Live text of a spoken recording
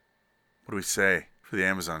What do we say for the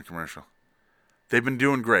Amazon commercial? They've been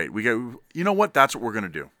doing great. You know what? That's what we're going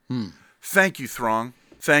to do. Thank you, Throng.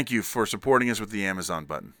 Thank you for supporting us with the Amazon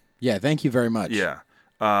button. Yeah, thank you very much. Yeah.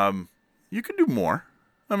 You can do more.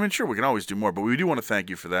 I mean, sure, we can always do more, but we do want to thank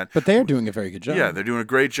you for that. But they're doing a very good job. Yeah, they're doing a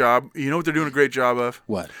great job. You know what they're doing a great job of?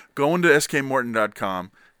 What? Going to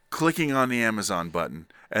skmorton.com, clicking on the Amazon button,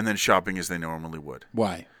 and then shopping as they normally would.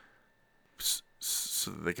 Why?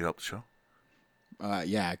 So that they could help the show?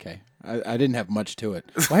 Yeah, okay. I didn't have much to it.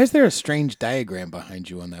 Why is there a strange diagram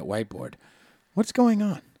behind you on that whiteboard? What's going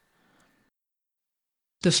on?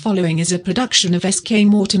 The following is a production of SK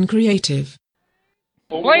Morton Creative.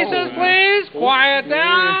 Places, please. Quiet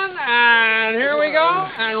down. And here we go.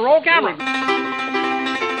 And roll camera.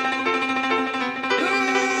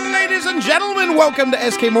 Ladies and gentlemen, welcome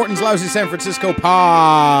to SK Morton's Lousy San Francisco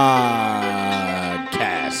podcast.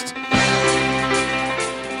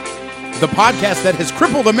 The podcast that has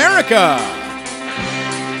crippled America.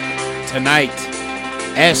 Tonight,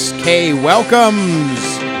 SK welcomes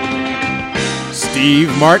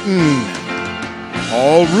Steve Martin,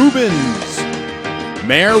 Paul Rubens,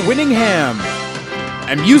 Mayor Winningham,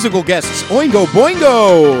 and musical guests Oingo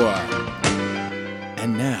Boingo.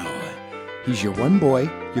 And now, he's your one boy,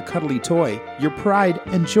 your cuddly toy, your pride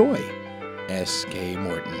and joy, SK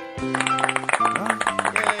Morton.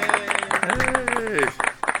 Hey.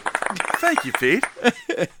 Thank you, Pete.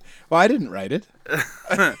 Well, I didn't write it.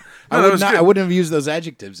 I I wouldn't have used those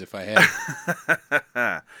adjectives if I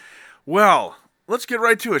had. Well, let's get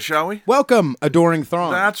right to it, shall we? Welcome, adoring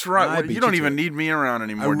throng. That's right. I Well, beat you don't to even it. need me around I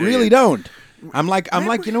anymore, do really you? don't. I'm like,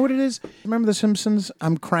 you know what it is? Remember The Simpsons?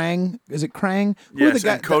 I'm Krang. Is it Krang? Who are Yes, the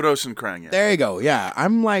guy- and Kodos and Krang. Yeah. There you go. Yeah,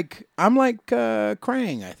 I'm like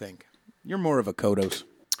Krang. I think you're more of a Kodos.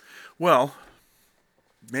 Well,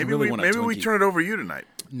 maybe really we want a Twinkie. turn it over to you tonight,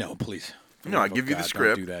 No, please. No, I give you the God,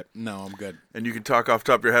 script. Don't do that. No, I'm good. and you can talk off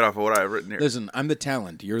the top of your head off of what I have written here. Listen, I'm the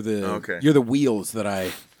talent. You're the Okay. You're the wheels that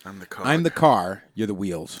I'm the cog. I'm the car. You're the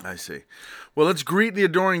wheels. I see. Well, let's greet the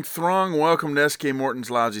adoring throng. Welcome to SK Morton's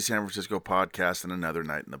Lousy San Francisco podcast and another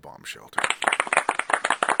night in the bomb shelter.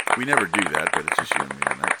 We never do that, but it's just you and me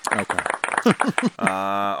tonight. Okay.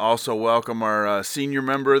 Also, welcome our senior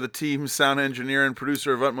member of the team, sound engineer and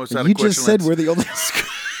producer of Utmost You just said we're the old.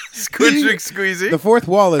 Squinching Squeezy. The fourth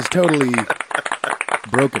wall is totally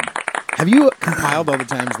broken. Have you compiled all the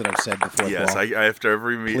times that I've said the fourth Yes, wall? after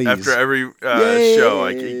every Please. show,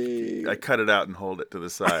 I cut it out and hold it to the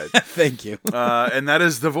side. Thank you. And that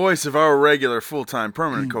is the voice of our regular, full-time,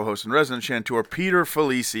 permanent co-host and resident chanteur, Peter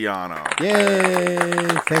Feliciano. Yay!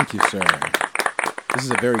 Thank you, sir. This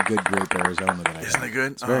is a very good grape Arizona that I have. Isn't it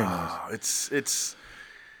good? It's very nice. It's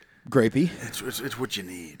Grapey. it's what you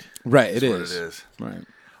need. Right, That's it what is. it is. Right.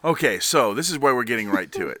 Okay, so this is where we're getting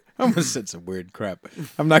right to it. I almost said some weird crap.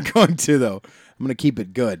 I'm not going to, though. I'm going to keep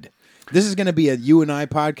it good. This is going to be a you and I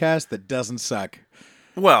podcast that doesn't suck.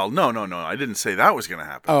 Well, no. I didn't say that was going to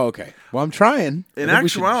happen. Oh, okay. Well, I'm trying. In I think we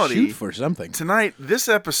should actuality, shoot for something. Tonight, this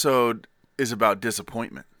episode is about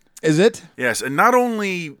disappointment. Is it? Yes, and not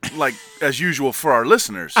only like as usual for our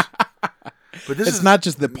listeners, but this It's is not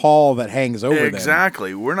just the pall that hangs over them.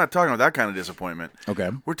 exactly. We're not talking about that kind of disappointment.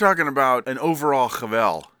 Okay. We're talking about an overall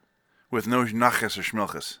gevel with no nachas or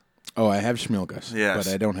schmilches. Oh, I have schmilkas. Yes.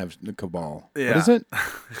 But I don't have the cabal. Yeah. What is it?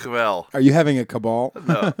 Gevel. Are you having a cabal?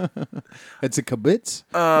 No. It's a kibitz?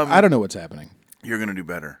 I don't know what's happening. You're going to do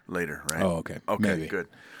better later, right? Oh, okay. Okay, Maybe. good.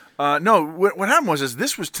 No, what happened was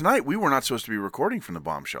this was tonight. We were not supposed to be recording from the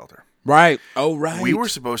bomb shelter. Right. Oh, right. We were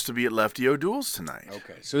supposed to be at Lefty O'Doul's tonight.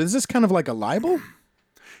 Okay. So is this kind of like a libel?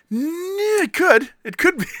 Yeah, it could. It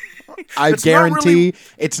could be. I It's not guarantee really-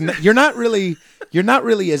 it's you're not really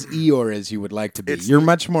as Eeyore as you would like to be. It's- You're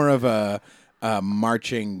much more of a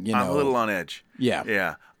marching, I'm a little on edge. Yeah.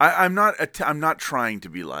 Yeah. I'm not trying to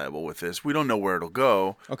be liable with this. We don't know where it'll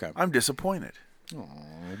go. Okay. I'm disappointed.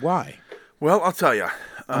 Why? Well, I'll tell you.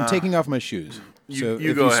 I'm taking off my shoes. So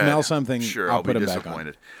you if go you ahead. smell something, Sure, I'll put be them back on.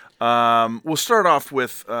 disappointed. We'll start off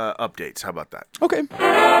with updates. How about that? Okay.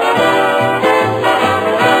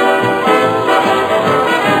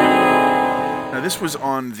 Now, this was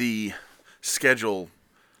on the schedule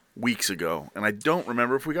weeks ago, and I don't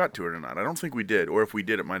remember if we got to it or not. I don't think we did, or if we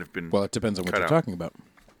did, it might have been Well, it depends on what cut you're out. talking about.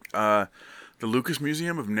 The Lucas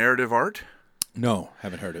Museum of Narrative Art. No,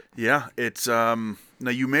 haven't heard it. Yeah, it's now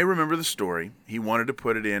you may remember the story. He wanted to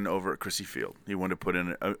put it in over at Chrissy Field. He wanted to put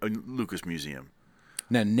in a Lucas Museum.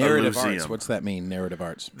 Now, narrative arts. museum. What's that mean? Narrative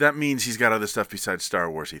arts. That means he's got other stuff besides Star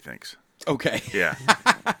Wars. He thinks. Okay. Yeah,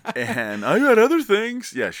 and I got other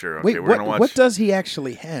things. Yeah, sure. Okay, Wait, we're gonna watch. what does he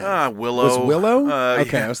actually have? Willow. Was Willow?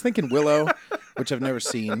 Okay, yeah. I was thinking Willow. which I've never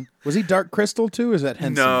seen. Was he Dark Crystal too? Or is that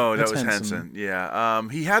Henson? No, that was Henson. Yeah,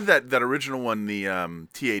 he had that original one, the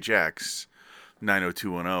THX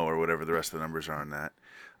 90210 or whatever the rest of the numbers are on that.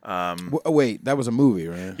 Wait, that was a movie,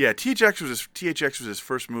 right? Yeah, THX was his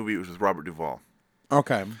first movie. It was with Robert Duvall.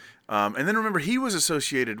 Okay. And then remember, he was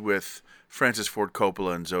associated with Francis Ford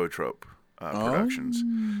Coppola and Zoetrope Productions.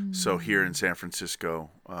 So here in San Francisco,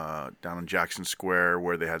 down in Jackson Square,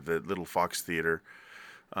 where they had the Little Fox Theater.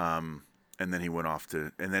 And then he went off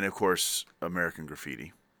to, and then of course American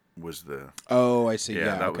Graffiti was the. Oh, I see.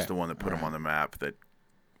 Yeah, that was the one that put him on the map that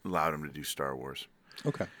allowed him to do Star Wars.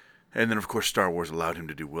 Okay. And then of course Star Wars allowed him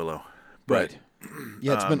to do Willow. Right.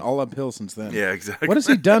 Yeah, it's been all uphill since then. Yeah, exactly. What has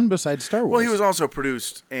he done besides Star Wars? Well, he was also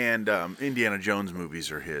produced, and Indiana Jones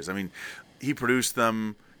movies are his. I mean, he produced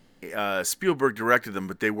them. Spielberg directed them,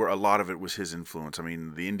 but a lot of it was his influence. I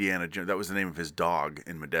mean, the Indiana Jones, that was the name of his dog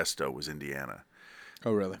in Modesto, was Indiana.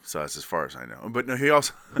 Oh, really? So that's as far as I know. But no, he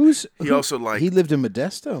also he lived in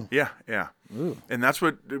Modesto. Yeah, yeah. Ooh. And that's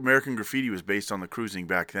what American Graffiti was based on, the cruising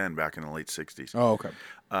back in the late 60s. Oh, okay.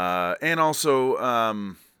 And also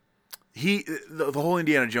the whole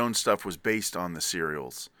Indiana Jones stuff was based on the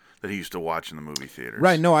serials that he used to watch in the movie theaters.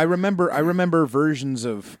 Right. No, I remember versions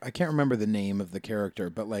of, I can't remember the name of the character,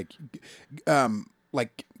 but like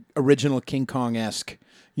original King Kong-esque,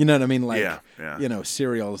 you know what I mean? Like,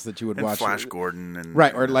 serials that you would watch. Flash Gordon and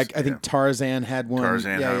right, or like I think Tarzan had one.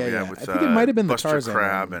 Tarzan, with I think it might have been Buster the Tarzan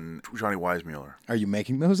Crab one. and Johnny Weissmuller. Are you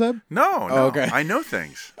making those up? No, okay. I know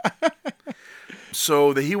things.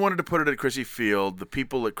 So he wanted to put it at Crissy Field. The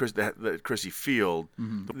people at Crissy Field,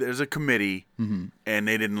 there's a committee, and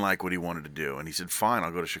they didn't like what he wanted to do. And he said, fine,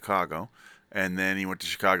 I'll go to Chicago. And then he went to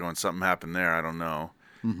Chicago, and something happened there. I don't know.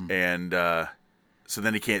 And so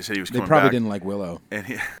then said he was coming back. They probably didn't like Willow.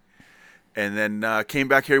 And then came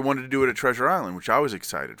back here. He wanted to do it at Treasure Island, which I was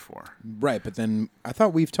excited for. Right, but then I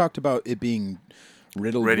thought we've talked about it being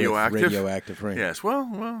riddled with radioactive, right? Yes,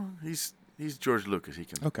 well, he's George Lucas. He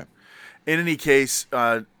can. Okay. In any case,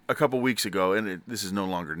 a couple weeks ago, and this is no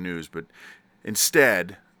longer news, but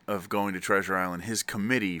instead of going to Treasure Island, his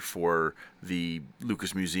committee for the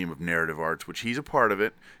Lucas Museum of Narrative Arts, which he's a part of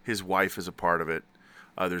it, his wife is a part of it,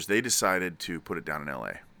 others, they decided to put it down in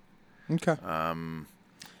L.A. Okay. And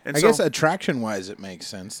I guess attraction-wise, it makes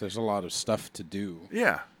sense. There's a lot of stuff to do.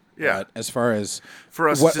 Yeah. But as far as... For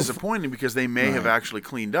us, it's disappointing because they may have actually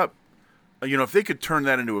cleaned up. If they could turn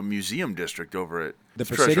that into a museum district over at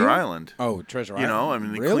Treasure Island. Oh, Treasure Island. I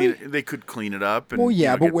mean, they could clean it up. And, well,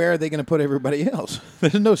 yeah, but where are they going to put everybody else?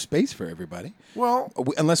 There's no space for everybody. Well,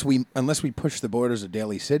 unless we push the borders of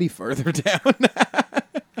Daly City further down.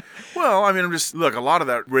 Well, I mean, look, a lot of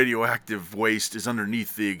that radioactive waste is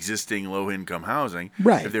underneath the existing low-income housing.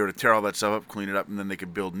 Right. If they were to tear all that stuff up, clean it up, and then they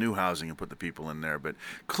could build new housing and put the people in there. But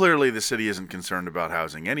clearly the city isn't concerned about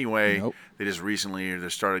housing anyway. Nope. They just they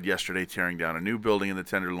started yesterday tearing down a new building in the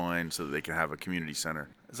Tenderloin so that they can have a community center.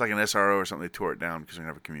 It's like an SRO or something. They tore it down because they're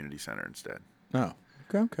going to have a community center instead. Oh,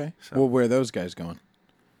 okay. So, well, where are those guys going?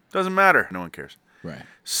 Doesn't matter. No one cares. Right.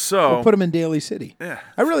 So we'll put them in Daly City. Yeah.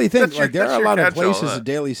 I really think there are a lot of places in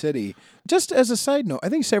Daly City. Just as a side note, I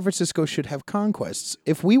think San Francisco should have conquests.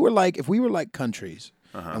 If we were like countries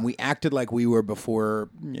and we acted like we were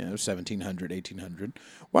before 1700, 1800,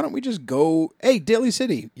 why don't we just go, hey, Daly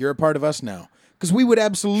City, you're a part of us now? Because we would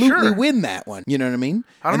absolutely win that one. You know what I mean?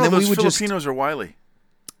 I don't know. Those Filipinos are wily.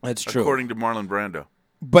 That's true. According to Marlon Brando.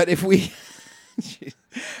 But if we...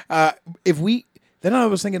 Then I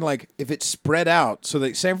was thinking, like, if it's spread out, so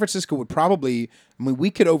that San Francisco would probably,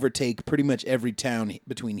 we could overtake pretty much every town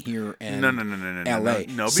between here and L.A.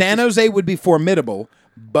 No, San Jose would be formidable,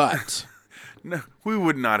 but... No, we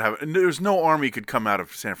would not have... There's no army could come out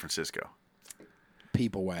of San Francisco.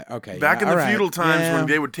 People, okay. Back in the feudal times when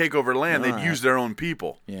they would take over land, they'd use their own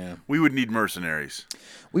people. Yeah. We would need mercenaries.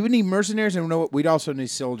 We would need mercenaries, and we'd also need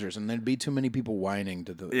soldiers, and there'd be too many people whining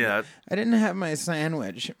to the... Yeah. I didn't have my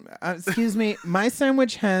sandwich. Excuse me, my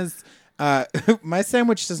sandwich has... my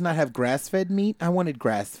sandwich does not have grass-fed meat. I wanted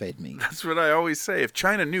grass-fed meat. That's what I always say. If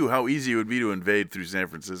China knew how easy it would be to invade through San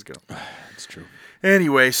Francisco. That's true.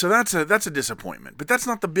 Anyway, so that's a disappointment. But that's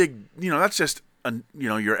not the big... that's just...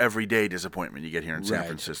 your everyday disappointment you get here in San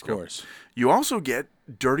Francisco. Of course. You also get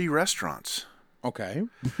dirty restaurants. Okay.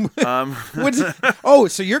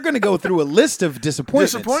 So you're going to go through a list of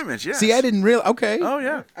disappointments. Disappointments, yes. See, I didn't realize. Okay. Oh,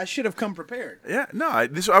 yeah. I should have come prepared. Yeah. No, I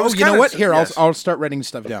was you know what? Here, yes. I'll start writing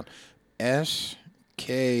stuff down.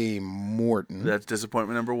 S.K. Morton. That's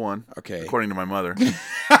disappointment number 1. Okay. According to my mother.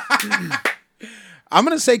 I'm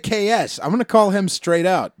going to say KS. I'm going to call him straight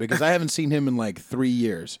out because I haven't seen him in like 3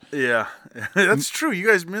 years. Yeah, that's true. You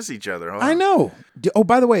guys miss each other. Hold I on. know. Oh,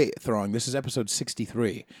 by the way, Throng, this is episode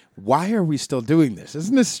 63. Why are we still doing this?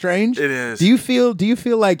 Isn't this strange? It is. Do you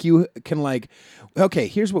feel like you can like, okay,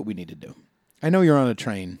 here's what we need to do. I know you're on a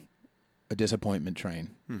train, a disappointment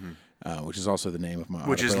train, which is also the name of my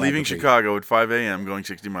Which is leaving Chicago at 5 a.m. going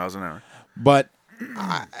 60 miles an hour. But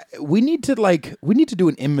we need to do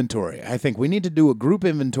an inventory. I think we need to do a group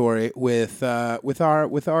inventory with our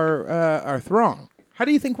Throng. How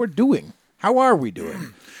do you think we're doing? How are we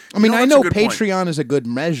doing? I mean, I that's know a good point. Patreon is a good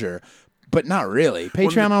measure, but not really.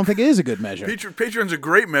 Patreon, I don't think it is a good measure. Patreon's a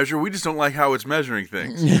great measure. We just don't like how it's measuring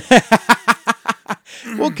things.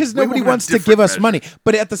 Well, because We nobody want a wants to different give us measure. money.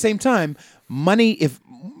 But at the same time, money, if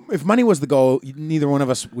money was the goal, neither one of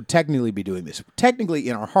us would technically be doing this. Technically,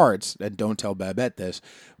 in our hearts, and don't tell Babette this,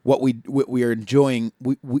 what we are enjoying,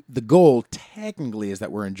 the goal technically is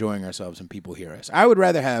that we're enjoying ourselves and people hear us. I would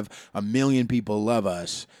rather have 1 million people love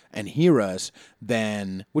us and hear us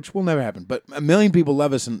than, which will never happen, but 1 million people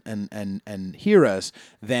love us and hear us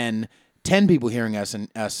than 10 people hearing us and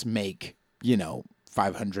us make,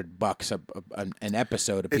 $500 an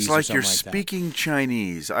episode a piece. It's or like something you're like that. speaking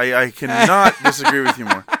Chinese. I cannot disagree with you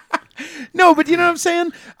more. No, but you know what I'm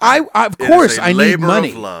saying? Of It course is a I need labor of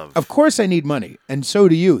money. love. Of course I need money, and so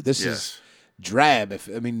do you. This Yes. is drab. Yeah.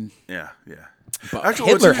 But Actually,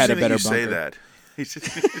 Hitler what's had a interesting better that you say bunker.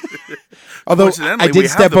 that. Although Coincidentally, I we did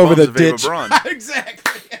have step the over the bones of Eva ditch. Braun.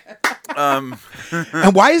 Exactly.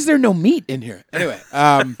 And why is there no meat in here? Anyway,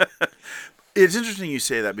 It's interesting you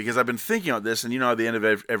say that because I've been thinking about this, and at the end of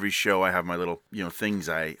every show, I have my little, things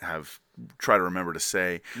I have try to remember to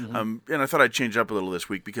say. And I thought I'd change up a little this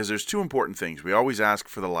week because there's two important things. We always ask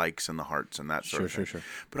for the likes and the hearts and that sort of thing. Sure.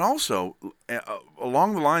 But also,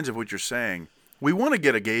 along the lines of what you're saying, we want to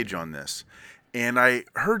get a gauge on this. And I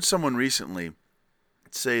heard someone recently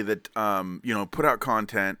say that, put out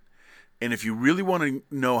content, and if you really want to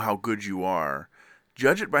know how good you are,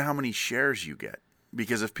 judge it by how many shares you get.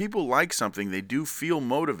 Because if people like something, they do feel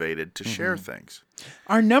motivated to share things.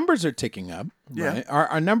 our numbers are ticking up. Yeah. Right?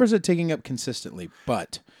 Our numbers are ticking up consistently,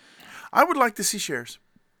 but I would like to see shares.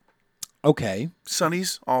 okay.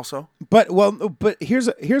 Sonny's also. But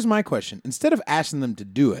here's my question. Instead of asking them to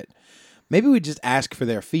do it, maybe we just ask for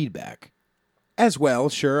their feedback as well.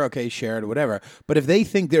 Sure, okay, share it or whatever. But if they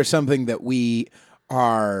think there's something that we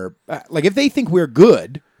are like, if they think we're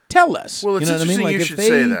good, tell us. Well, it's you know what I mean? interesting Like you if should they,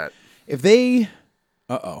 say that. If they,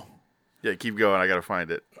 Yeah, keep going. I got to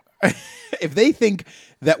find it. if they think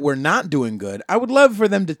that we're not doing good, I would love for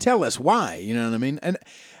them to tell us why. You know what I mean? And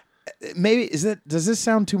maybe does this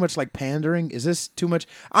sound too much like pandering? Is this too much?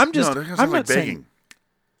 I'm No, that sounds like begging.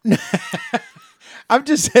 I've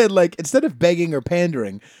just said, like, instead of begging or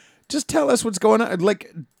pandering, just tell us what's going on.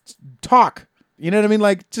 Like, talk. You know what I mean?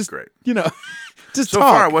 Like, just, Great. Just So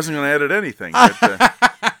talk. far, I wasn't going to edit anything. But,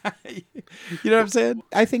 You know what I'm saying?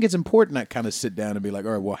 I think it's important to kind of sit down and be like,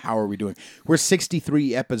 all right, well, how are we doing? We're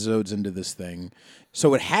 63 episodes into this thing,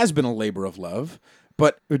 so it has been a labor of love.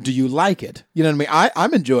 But do you like it? You know what I mean?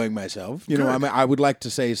 I'm enjoying myself. You know, I mean, I would like to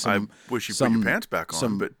say some. I wish you put your pants back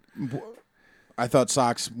on, but I thought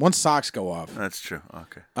once socks go off. that's true.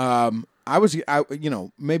 Okay.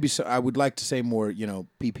 Maybe so. I would like to say more,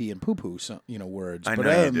 pee pee and poo poo, words. I But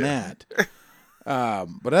know other you than do. that,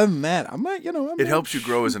 I'm not, It helps you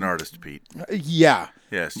grow as an artist, Pete. Yeah.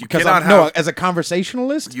 Yes, you Because cannot have. as a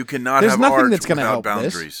conversationalist, You cannot there's have nothing art that's going to without help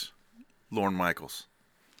this. boundaries. Lorne Michaels.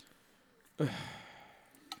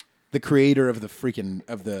 The creator of the freaking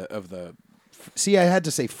of the. See, I had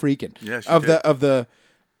to say freaking. Yes, you did.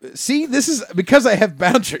 See, this is because I have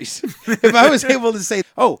boundaries. If I was able to say,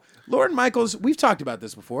 Lorne Michaels, we've talked about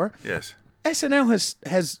this before. Yes. SNL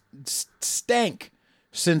has stank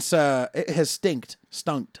since it has stunked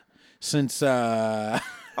since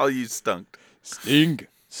I'll use stunked. stunk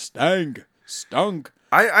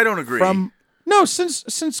I don't agree.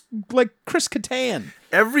 since like Chris Kattan.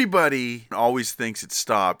 Everybody always thinks it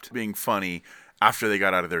stopped being funny after they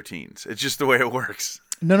got out of their teens. It's just the way it works.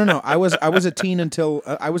 No. I was a teen until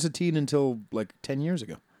like 10 years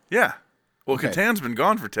ago. Yeah. Well, Okay. Catan's been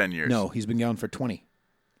gone for 10 years. No, he's been gone for 20.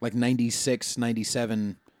 Like 96,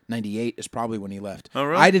 97, 98 is probably when he left. Oh,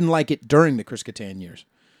 really? I didn't like it during the Chris Kattan years.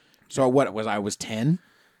 So I was 10?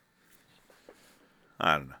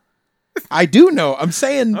 I don't know. I do know. I'm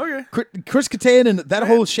saying Okay. Chris Kattan and that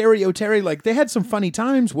whole Sherry O'Terry, like they had some funny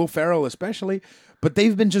times, Will Ferrell especially, but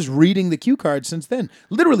they've been just reading the cue cards since then.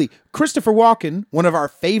 Literally, Christopher Walken, one of our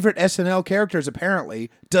favorite SNL characters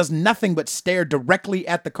apparently, does nothing but stare directly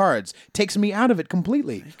at the cards. Takes me out of it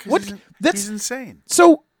completely. He's insane.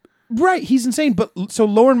 So Right, he's insane. But so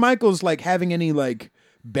Lorne Michaels like having any like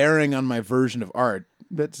bearing on my version of art?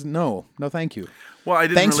 That's no, thank you. Well, I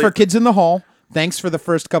didn't. Thanks for Kids in the Hall. Thanks for the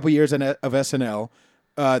first couple years of SNL.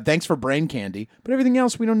 Thanks for Brain Candy. But everything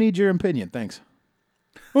else, we don't need your opinion. Thanks.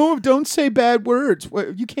 Oh, don't say bad words.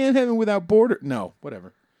 You can't have it without border. No,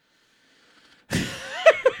 whatever.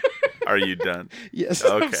 Are you done? Yes,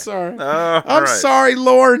 Okay. I'm sorry. I'm sorry,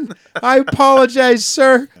 Lorne. I apologize,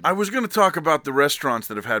 sir. I was going to talk about the restaurants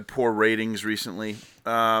that have had poor ratings recently,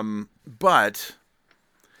 but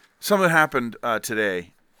something happened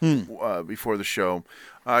today before the show.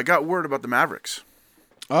 I got word about the Mavericks.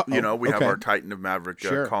 Uh-oh. You know, we have our Titan of Maverick,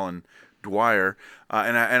 Colin Dwyer,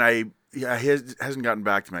 and he hasn't gotten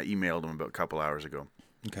back to me. I emailed him about a couple hours ago.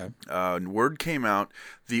 Okay. Word came out,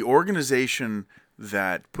 the organization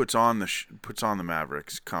that puts on the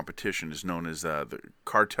Mavericks competition is known as the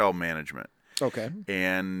Cartel Management. Okay.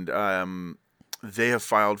 And they have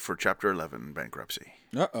filed for Chapter 11 bankruptcy.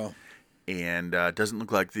 Uh-oh. And it doesn't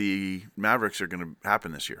look like the Mavericks are going to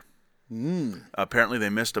happen this year. Apparently they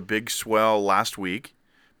missed a big swell last week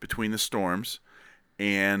between the storms,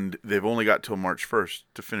 and they've only got till March 1st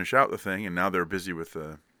to finish out the thing, and now they're busy with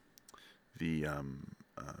the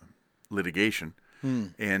litigation.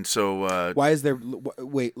 And so why is there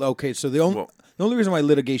wait, okay, so the only reason why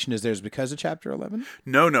litigation is there is because of Chapter 11?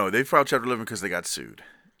 No, they filed Chapter 11 because they got sued.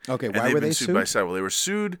 Okay, And why they've were been they sued by several. They were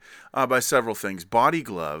sued by several things. Body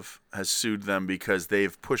Glove has sued them because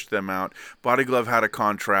they've pushed them out. Body Glove had a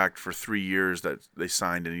contract for 3 years that they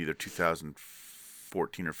signed in either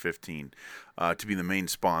 2014 or 15 to be the main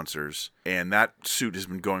sponsors, and that suit has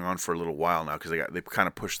been going on for a little while now because they kind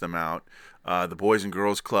of pushed them out. The Boys and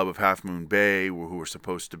Girls Club of Half Moon Bay, who were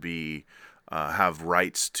supposed to be have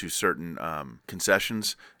rights to certain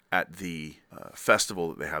concessions at the festival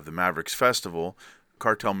that they have, the Mavericks Festival.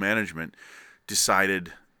 Cartel Management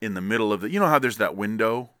decided in the middle of you know how there's that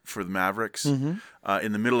window for the Mavericks? Mm-hmm.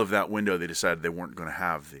 In the middle of that window, they decided they weren't going to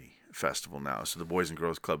have the festival now. So the Boys and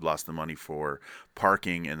Girls Club lost the money for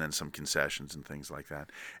parking and then some concessions and things like that.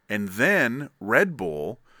 And then Red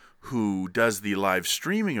Bull, who does the live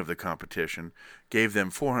streaming of the competition, gave them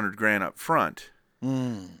 $400,000 up front.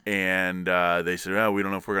 And they said, "Oh, we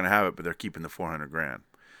don't know if we're going to have it," but they're keeping the $400,000.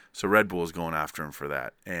 So Red Bull is going after him for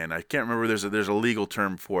that, and I can't remember. There's a legal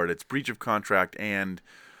term for it. It's breach of contract, and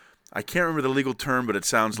I can't remember the legal term, but it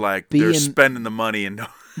sounds like they're spending the money and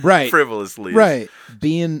frivolously. Right,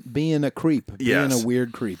 being a creep, being a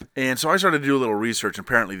weird creep. And so I started to do a little research. And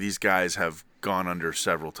apparently, these guys have gone under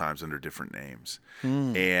several times under different names.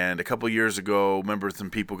 And a couple years ago, remember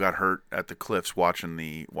some people got hurt at the cliffs watching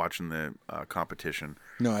the competition.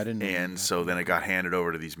 No, I didn't. And so then it got handed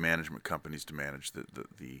over to these management companies to manage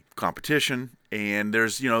the competition. And I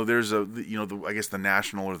guess the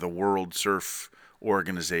national or the world surf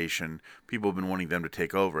organization. People have been wanting them to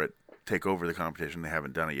take over the competition. They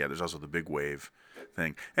haven't done it yet. There's also the Big Wave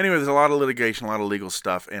thing. Anyway, there's a lot of litigation, a lot of legal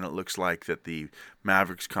stuff, and it looks like that the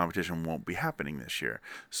Mavericks competition won't be happening this year.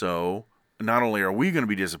 So not only are we going to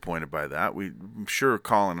be disappointed by that, I'm sure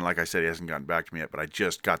Colin, like I said, he hasn't gotten back to me yet, but I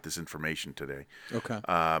just got this information today. Okay.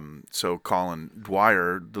 So Colin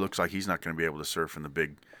Dwyer looks like he's not going to be able to surf in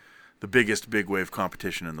the biggest big wave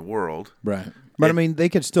competition in the world. Right. But I mean, they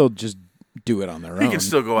could still just do it on their own. He can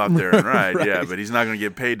still go out there and ride, right. Yeah, but he's not going to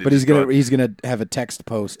get paid to. But he's gonna have a text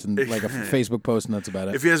post and like a Facebook post, and that's about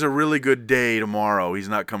it. If he has a really good day tomorrow, he's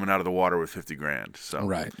not coming out of the water with $50,000. So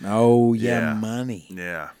right. Oh yeah, money.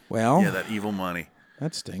 Yeah. Well. Yeah, that evil money.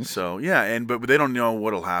 That stinks. So yeah, but they don't know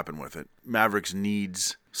what'll happen with it. Mavericks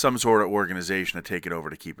needs some sort of organization to take it over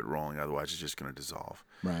to keep it rolling. Otherwise, it's just going to dissolve.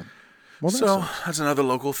 Right. Well, that's another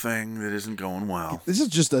local thing that isn't going well. This is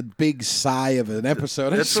just a big sigh of an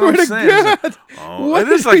episode. That's what I'm saying. It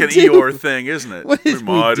is like an Eeyore thing, isn't it? We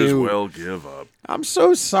might as well give up. I'm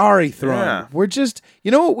so sorry, Thrawn. Yeah. We're just,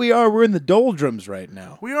 you know what we are? We're in the doldrums right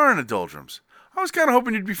now. We are in the doldrums. I was kind of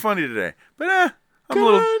hoping you'd be funny today, but I'm a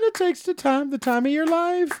little. It takes the time of your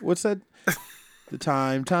life. What's that? The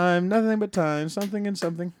time, nothing but time, something and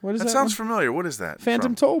something. What is that? That sounds familiar. What is that?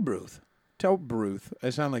 Phantom Tollbooth. I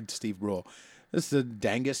sound like Steve Brule. This is the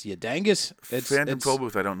Dangus. Yeah, Dangus. Phantom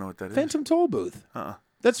Tollbooth. I don't know what that is. Phantom Tollbooth.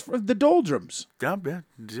 That's for the doldrums. Yeah,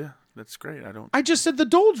 that's great. I just said the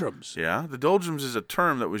doldrums. Yeah, the doldrums is a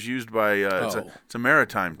term that was used by. It's a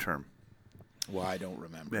maritime term. Well, I don't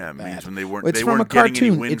remember. Yeah, it means when they weren't. It's they from weren't a cartoon.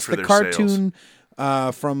 Getting any wind it's for the their sails.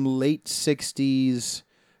 cartoon from late '60s,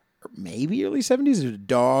 or maybe early '70s. There's a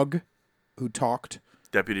dog who talked.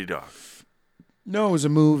 Deputy Dog. No, it was a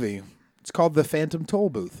movie. It's called The Phantom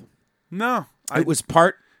Tollbooth. No. It was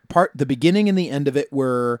part, the beginning and the end of it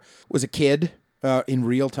was a kid in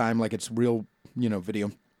real time, like it's real,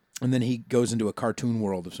 video. And then he goes into a cartoon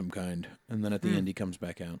world of some kind, and then at the end he comes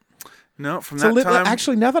back out. No, from It's that time.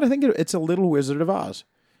 actually, now that I think it's a little Wizard of Oz.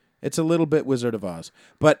 It's a little bit Wizard of Oz,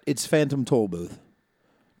 but it's Phantom Tollbooth,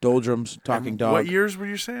 Doldrums, Talking Dog. What years were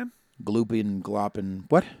you saying? Gloopy and Glop and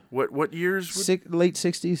what? What years? Late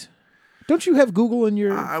 60s. Don't you have Google in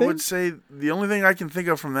your I thing? would say the only thing I can think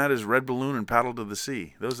of from that is Red Balloon and Paddle to the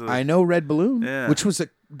Sea. Those are the, I know Red Balloon, Yeah. which was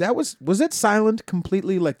was it silent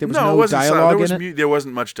completely? Like there was no, no it wasn't dialogue there was in it? There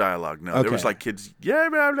wasn't much dialogue. No, there was Okay. like kids, yeah,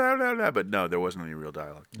 blah, blah, blah, blah, but no, there wasn't any real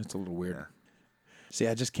dialogue. It's a little weird. Yeah. See,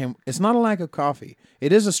 I just can't. It's not a lack of coffee.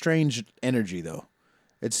 It is a strange energy, though.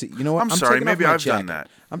 It's you know what? I'm sorry, taking off maybe my I've done jacket. that.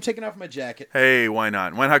 I'm taking off my jacket. Hey, why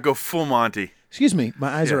not? Why not go full Monty? Excuse me, my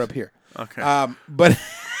eyes are Yes. up here. Okay. But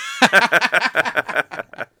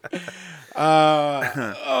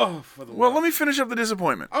Well, let me finish up the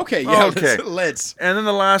disappointment. okay, yeah, Okay. let's. And then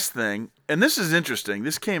the last thing, and this is interesting.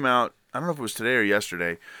 This came out, I don't know if it was today or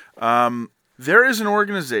yesterday. There is an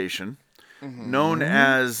organization known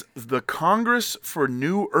as the Congress for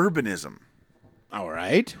New Urbanism. All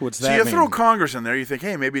right, what's that So you mean? throw Congress in there, you think,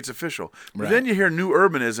 hey, maybe it's official. But Right. then you hear New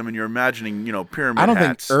Urbanism, and you're imagining, pyramid I don't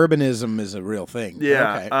hats. think urbanism is a real thing.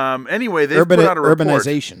 Yeah. Okay. Anyway, they put out a report.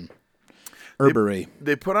 Urbanization. Urbery.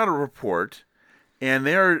 They put out a report, and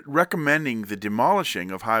they are recommending the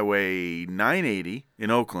demolishing of Highway 980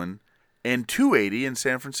 in Oakland and 280 in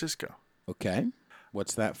San Francisco. Okay.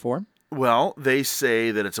 What's that for? Well, they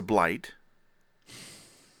say that it's a blight.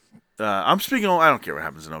 I'm speaking. I don't care what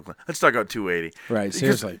happens in Oakland. Let's talk about 280. Right, Because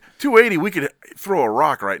seriously. 280, we could throw a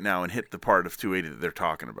rock right now and hit the part of 280 that they're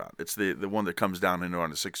talking about. It's the one that comes down into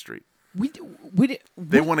onto 6th Street.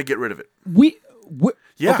 They want to get rid of it.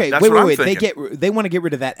 Yeah, okay, that's wait, what I'm wait. thinking. They want to get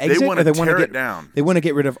rid of that exit. want or to they wanna tear get it down. They want to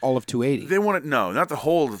get rid of all of 280. They want it. No, not the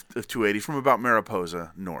whole of 280. From about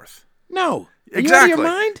Mariposa north. No, Are Exactly. you out of your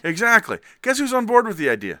mind? Exactly. Guess who's on board with the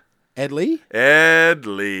idea? Ed Lee? Ed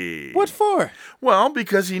Lee. What for? Well,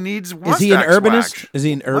 because he needs mustache Is he an urbanist? wax. Is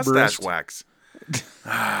he an Mustache herbalist? wax.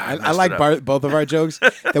 I messed like it up. both of our jokes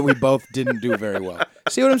that we both didn't do very well.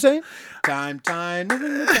 See what I'm saying? Time.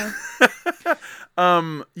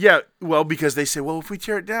 Yeah, well, because they say, well, if we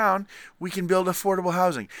tear it down, we can build affordable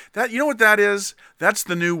housing. That, you know what that is? That's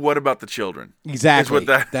the new "What About the Children?" Exactly. Is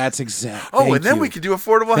what That's exactly. Oh, and then we could do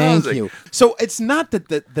affordable Thank housing. you. So it's not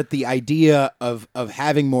that the idea of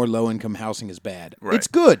having more low income housing is bad. Right. It's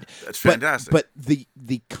good. That's But- fantastic. But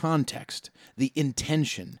the context, the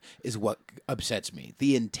intention is what upsets me.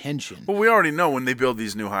 The intention. Well, we already know when they build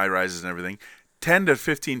these new high rises and everything, 10 to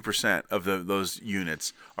 15% of those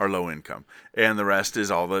units are low income, and the rest is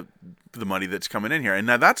all the money that's coming in here. And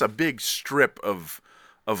now that's a big strip of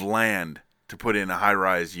land to put in a high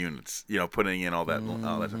rise units. Putting in all that.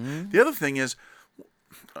 The other thing is,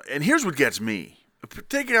 and here's what gets me.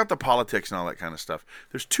 Taking out the politics and all that kind of stuff.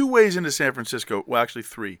 There's 2 ways into San Francisco. Well, actually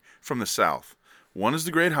 3 from the south. One is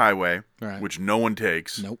the Great Highway, Right. which no one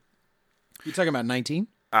takes. Nope. You talking about 19?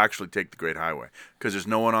 Actually take the Great Highway because there's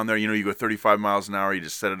no one on there. You go 35 miles an hour. You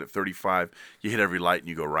just set it at 35. You hit every light and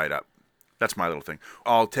you go right up. That's my little thing.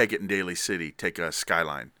 I'll take it in Daly City. Take a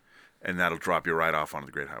Skyline, and that'll drop you right off onto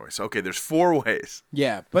the Great Highway. So okay, there's 4 ways.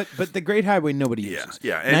 Yeah, but the Great Highway nobody uses.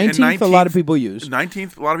 Yeah. 19th, a lot of people use.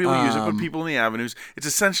 19th, a lot of people use it, but people in the avenues. It's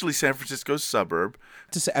essentially San Francisco's suburb.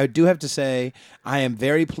 I do have to say, I am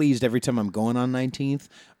very pleased every time I'm going on 19th,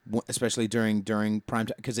 especially during prime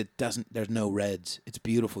time, because there's no reds. It's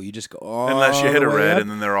beautiful. You just go all Unless you hit the a way red, up,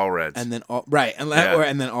 and then they're all reds. and then Yeah.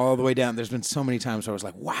 and then all the way down. There's been so many times where I was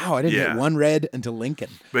like, wow, I didn't Yeah. hit one red until Lincoln.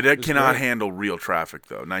 But it was cannot great. handle real traffic,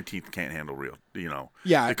 though. 19th can't handle real,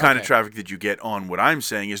 Yeah, the kind of okay. traffic that you get on what I'm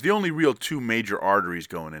saying is the only real 2 major arteries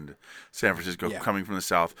going into San Francisco Yeah. coming from the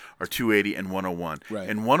south are 280 and 101. Right.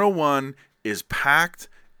 And 101 is packed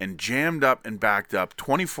and jammed up and backed up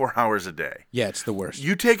 24 hours a day. Yeah, it's the worst.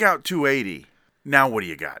 You take out 280, now what do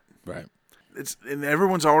you got? Right. And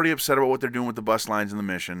everyone's already upset about what they're doing with the bus lines and the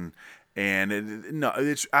Mission. And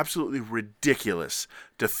it's absolutely ridiculous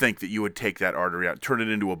to think that you would take that artery out, turn it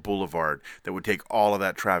into a boulevard that would take all of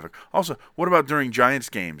that traffic. Also, what about during Giants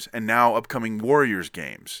games and now upcoming Warriors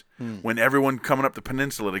games when everyone coming up the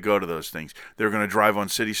peninsula to go to those things, they're going to drive on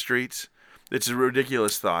city streets? It's a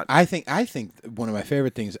ridiculous thought. I think one of my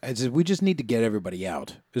favorite things is we just need to get everybody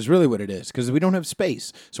out. Is really what it is, because we don't have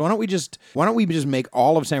space. So why don't we just make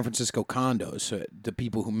all of San Francisco condos so the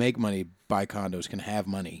people who make money buy condos can have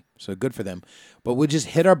money. So good for them. But we'll just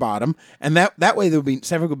hit our bottom, and that way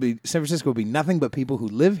San Francisco will be nothing but people who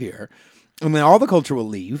live here, and then all the culture will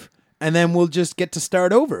leave. And then we'll just get to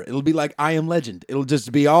start over. It'll be like I Am Legend. It'll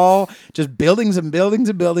just be all just buildings and buildings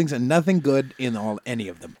and buildings and nothing good in any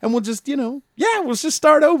of them. And we'll just, we'll just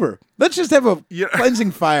start over. Let's just have a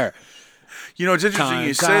cleansing fire. It's interesting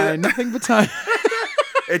you say that. Nothing but time.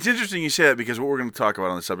 It's interesting you say that because what we're going to talk about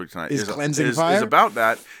on the subject tonight is cleansing fire. Is about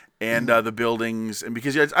that. And the buildings, and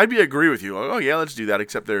because I'd agree with you. Oh yeah, let's do that.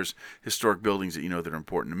 Except there's historic buildings that that are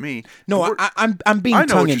important to me. No, I'm being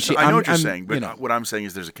tongue in cheek. I know what you're saying, but what I'm saying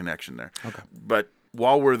is there's a connection there. Okay. But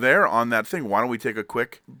while we're there on that thing, why don't we take a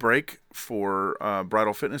quick break for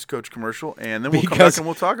Bridal Fitness Coach commercial, and then we'll come back and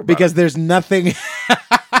we'll talk about it. Because there's nothing,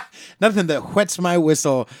 nothing that whets my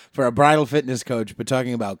whistle for a bridal fitness coach, but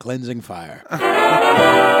talking about cleansing fire.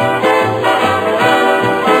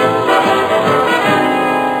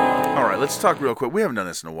 Let's talk real quick. We haven't done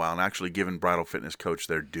this in a while and actually given Bridal Fitness Coach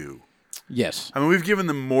their due. Yes. I mean, we've given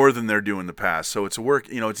them more than they're due in the past, so it's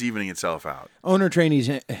it's evening itself out. Owner trainees.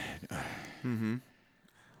 Mm-hmm.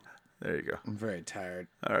 There you go. I'm very tired.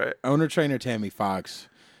 All right. Owner trainer Tammy Fox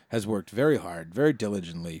has worked very hard, very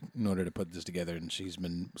diligently in order to put this together, and she's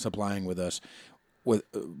been supplying us with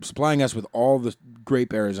all the grape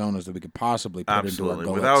Arizonas that we could possibly put into our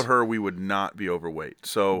gullets. Without her, we would not be overweight.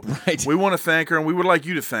 So we want to thank her, and we would like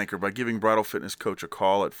you to thank her by giving Bridal Fitness Coach a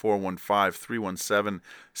call at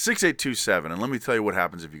 415-317-6827. And let me tell you what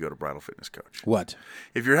happens if you go to Bridal Fitness Coach. What?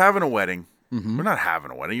 If you're having a wedding, we're not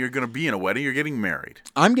having a wedding. You're going to be in a wedding. You're getting married.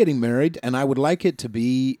 I'm getting married, and I would like it to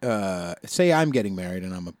be, say I'm getting married,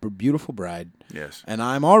 and I'm a beautiful bride. Yes. And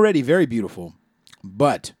I'm already very beautiful,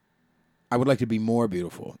 but I would like to be more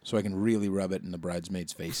beautiful so I can really rub it in the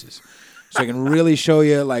bridesmaids' faces. So I can really show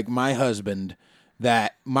you, like my husband,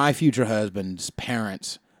 that my future husband's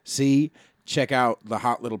parents, check out the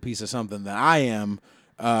hot little piece of something that I am.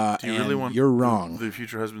 Do you really want you're wrong. The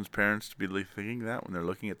future husband's parents to be thinking that when they're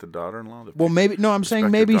looking at the daughter-in-law? Well, maybe, no, I'm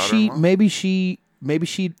saying maybe they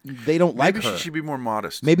don't like her. Maybe she should be more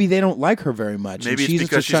modest. Maybe they don't like her very much. Maybe it's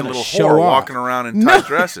because she's a little show whore off. walking around in tight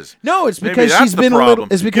dresses. No, it's because she's been a little.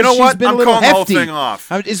 It's because she's been a little hefty. I'm calling the whole thing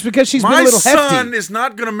off. It's because she's been a little hefty. My son is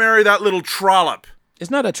not going to marry that little trollop.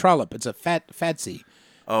 It's not a trollop. It's a fatsy.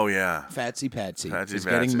 Oh yeah, Fatsy Patsy is Patsy.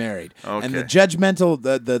 getting married, okay. And the judgmental,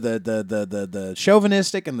 the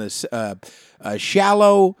chauvinistic, and the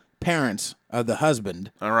shallow parents of the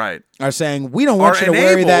husband, all right, are saying we don't want you to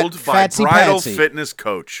wear that Fatsy Bridal Patsy. Fitness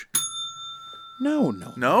Coach.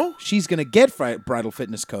 No. She's gonna get Bridal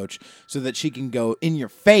Fitness Coach so that she can go in your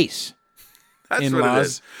face. That's in-laws. What it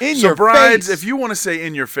is. In so your brides, face. if you want to say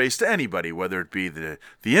in your face to anybody, whether it be the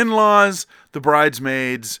in-laws, the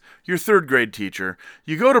bridesmaids, your third grade teacher,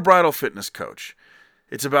 you go to Bridal Fitness Coach.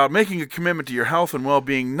 It's about making a commitment to your health and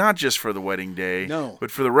well-being, not just for the wedding day,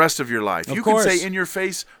 but for the rest of your life. You can say in your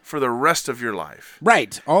face for the rest of your life.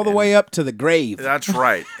 Right, all the way up to the grave. That's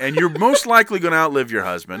right. And you're most likely going to outlive your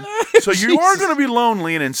husband. So you are going to be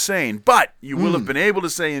lonely and insane, but you will have been able to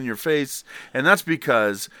say in your face, and that's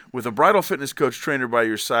because with a Bridal Fitness Coach trainer by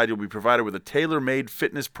your side, you'll be provided with a tailor-made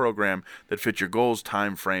fitness program that fits your goals,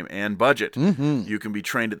 time frame, and budget. You can be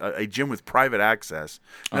trained at a gym with private access.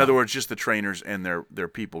 In other words, just the trainers and their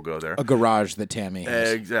people go there. A garage that Tammy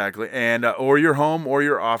has. Exactly. And or your home or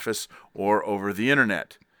your office or over the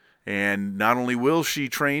internet. And not only will she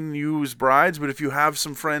train you as brides, but if you have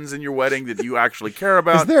some friends in your wedding that you actually care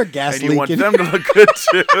about, is there a gas and you leak want them to look good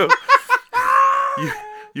too,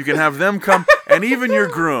 you can have them come, and even your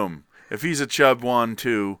groom, if he's a chub one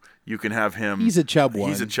too, you can have him. He's a chub one.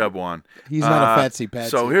 He's a chub one. He's not a fatsy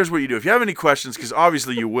patsy. So here's what you do. If you have any questions, because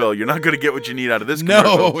obviously you will, you're not going to get what you need out of this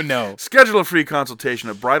commercial. No. Schedule a free consultation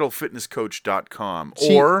at bridalfitnesscoach.com.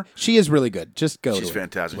 She is really good. Just go. She's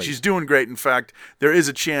fantastic. She's doing great. In fact, there is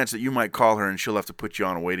a chance that you might call her and she'll have to put you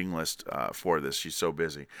on a waiting list for this. She's so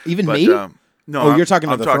busy. Even me? No, you're talking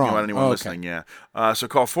to the I'm talking throng. about anyone listening, yeah. So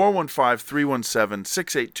call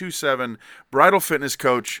 415-317-6827. Bridal Fitness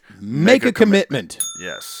Coach. Make a commitment.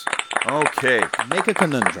 Yes. Okay. Make a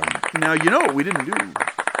conundrum. Now, you know what we didn't do?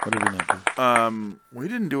 What did we not do? We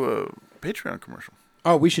didn't do a Patreon commercial.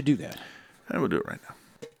 Oh, we should do that. And we'll do it right now.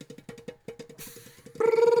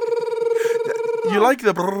 You like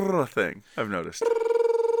the brrr thing, I've noticed.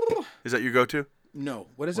 Is that your go-to? No.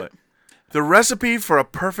 What is it? The recipe for a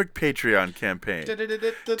perfect Patreon campaign.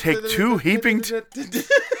 Take two heaping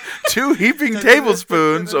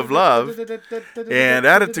tablespoons of love and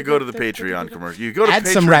add it to go to the Patreon commercial. You go to add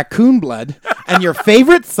some raccoon blood and your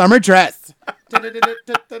favorite summer dress.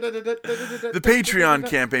 The Patreon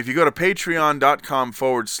campaign. If you go to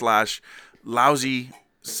patreon.com/lousy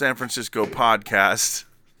San Francisco podcast,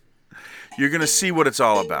 you're going to see what it's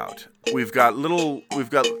all about.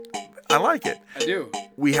 I like it. I do.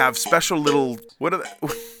 We have special little, what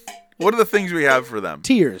What are the things we have for them?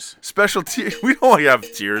 Tiers. Special tiers. We don't have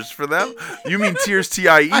tiers for them. You mean tiers,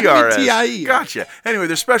 T-I-E-R-S. T-I-E. Gotcha. Anyway,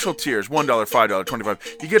 there's special tiers, $1, $5,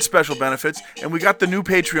 $25. You get special benefits. And we got the new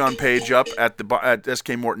Patreon page up at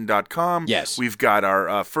skmorton.com. Yes. We've got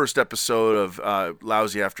our first episode of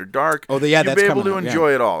Lousy After Dark. Oh, yeah, that's You'll be able coming to out,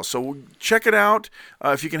 enjoy it all. So check it out.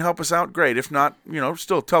 If you can help us out, great. If not,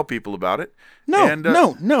 still tell people about it. No, And,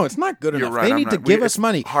 no, it's not good you're enough. right, They I'm need to not- give we- us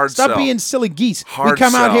money. hard Stop sell. being silly geese. Hard we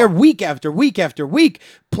come out sell. here week after week after week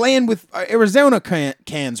playing with Arizona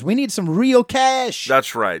cans. We need some real cash.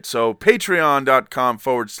 That's right. So patreon.com/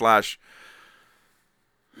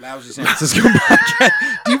 Lousy San Francisco podcast.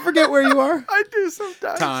 Do you forget where you are? I do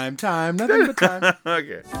sometimes. Time, nothing but time.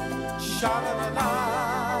 Okay.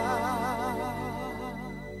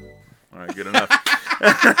 All right, good enough.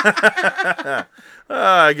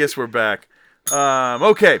 I guess we're back.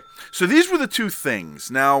 Okay, so these were the two things.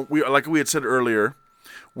 Now, like we had said earlier,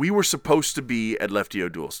 we were supposed to be at Lefty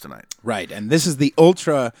O'Doul's tonight. Right, and this is the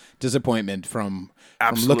ultra disappointment from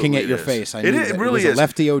looking at Absolutely your it is. face. I It knew is- that it really was is. a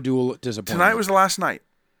Lefty O'Doul disappointment. Tonight was the last night.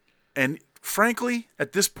 And frankly,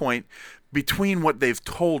 at this point, between what they've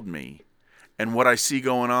told me and what I see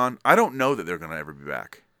going on, I don't know that they're going to ever be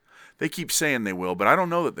back. They keep saying they will, but I don't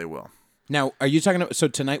know that they will. Now, are you talking about? So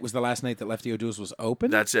tonight was the last night that Lefty O'Doul's was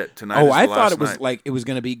open. That's it. Tonight. Oh, is the I thought last it was night. like it was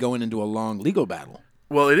going to be going into a long legal battle.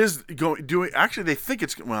 Well, it is doing. Actually, they think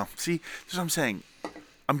it's. Well, see, this is what I'm saying.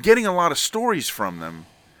 I'm getting a lot of stories from them,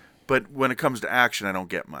 but when it comes to action, I don't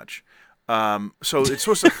get much. So it's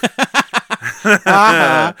supposed to.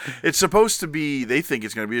 It's supposed to be. They think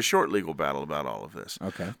it's going to be a short legal battle about all of this.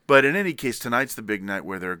 Okay. But in any case, tonight's the big night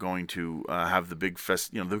where they're going to have the big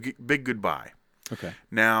the big goodbye. Okay.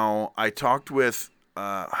 Now, I talked with.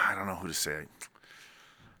 I don't know who to say.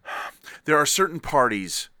 There are certain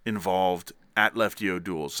parties involved at Lefty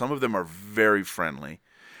O'Doul's. Some of them are very friendly.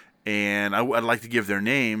 And I'd like to give their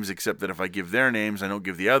names, except that if I give their names, I don't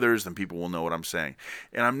give the others, then people will know what I'm saying.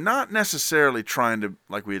 And I'm not necessarily trying to,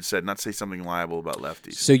 like we had said, not say something liable about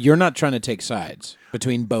lefties. So you're not trying to take sides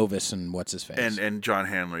between Bovis and what's his face. And John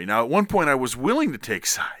Hanley. Now, at one point, I was willing to take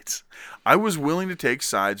sides. I was willing to take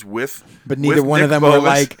sides with But neither with one Nick of them Bovis. were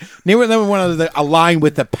like, neither one of them aligned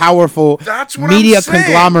with the powerful That's what media I'm saying.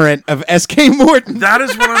 conglomerate of SK Morton. That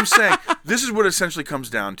is what I'm saying. This is what it essentially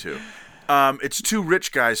comes down to. It's two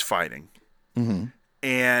rich guys fighting. Mm-hmm.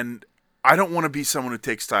 And I don't want to be someone who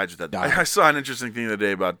takes sides with that. I saw an interesting thing the other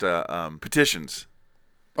day about petitions.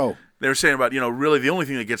 Oh. They were saying about, really the only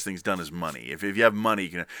thing that gets things done is money. If you have money, you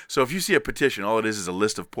can. So if you see a petition, all it is a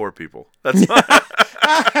list of poor people. That's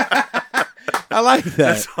I like that.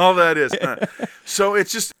 That's all that is. So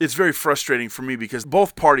it's very frustrating for me because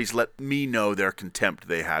both parties let me know their contempt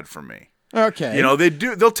they had for me. Okay.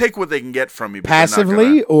 They'll take what they can get from me. But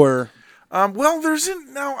Passively or? Well,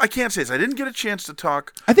 no, I can't say this. I didn't get a chance to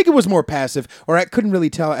talk. I think it was more passive, or I couldn't really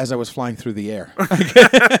tell as I was flying through the air.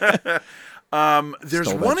 There's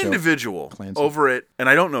Stole that one joke. individual Clancy. over it, and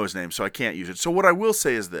I don't know his name, so I can't use it. So what I will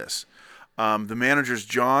say is this. The manager's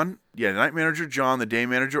John. Yeah, the night manager, John. The day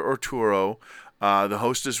manager, Arturo. The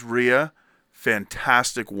hostess, Rhea.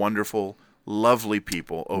 Fantastic, wonderful, lovely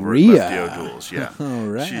people over Rhea. at Lefty O'Doul's. Yeah. All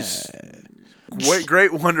right. She's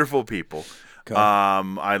great, wonderful people. Okay.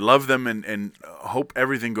 I love them and hope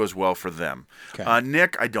everything goes well for them. Okay.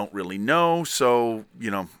 Nick, I don't really know, so,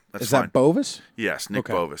 that's Is fine. that Bovis? Yes, Nick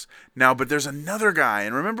Okay. Bovis. Now, but there's another guy,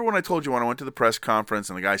 and remember when I told you when I went to the press conference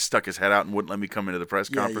and the guy stuck his head out and wouldn't let me come into the press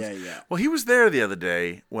conference? yeah. Well, he was there the other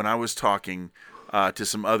day when I was talking to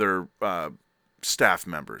some other staff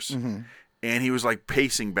members, and he was like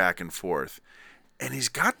pacing back and forth, and he's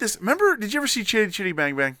got this. Remember? Did you ever see Chitty Chitty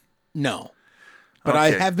Bang Bang? No. But I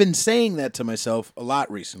Okay. have been saying that to myself a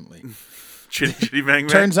lot recently. Chitty Chitty Bang Bang.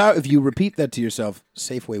 Turns out if you repeat that to yourself,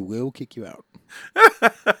 Safeway will kick you out.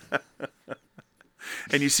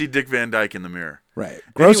 And you see Dick Van Dyke in the mirror. Right.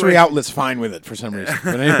 Grocery Anyway. outlet's fine with it for some reason.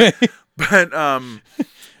 But anyway. But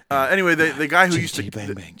anyway, the guy who used to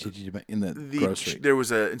Bang bang, bang in the grocery. there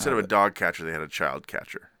was instead of a dog catcher, they had a child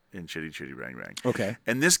catcher in Chitty Chitty Bang Bang. Okay.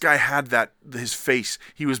 And this guy had his face.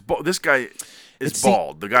 He was this guy is It's-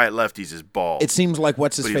 bald. The guy at Lefty's is bald. It seems like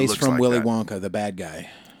what's his But he face looks from like Willy that. Wonka, the bad guy.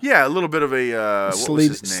 yeah, a little bit of a what was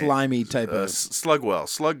his name? Slimy type of Slugwell.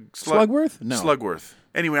 Slugworth? No. Slugworth.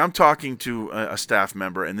 Anyway, I'm talking to a staff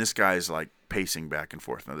member, and this guy's like pacing back and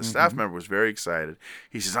forth. Now, the staff member was very excited.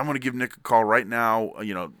 He says, "I'm going to give Nick a call right now.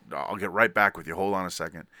 I'll get right back with you. Hold on a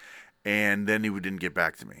second." And then he didn't get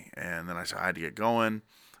back to me. And then I said, I had to get going.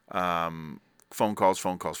 Phone calls.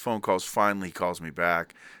 Finally, he calls me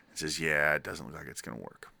back and says, "Yeah, it doesn't look like it's going to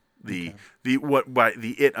work." The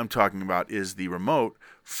it I'm talking about is the remote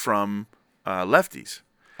from Lefty's.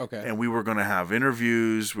 Okay. And we were going to have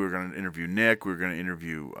interviews. We were going to interview Nick. We were going to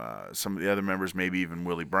interview some of the other members, maybe even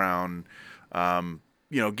Willie Brown. And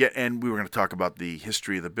we were going to talk about the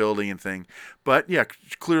history of the building and thing. But yeah,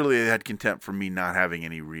 clearly they had contempt for me not having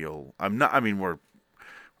any real.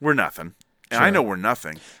 We're nothing. And Sure. I know we're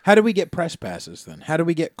nothing. How do we get press passes then? How do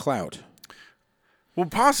we get clout? Well,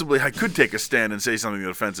 possibly I could take a stand and say something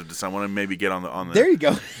offensive to someone and maybe get on the There you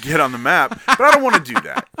go. get on the map. But I don't want to do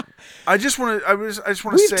that. I just want to.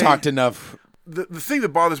 We've say talked enough. the thing that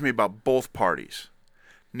bothers me about both parties.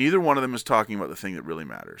 Neither one of them is talking about the thing that really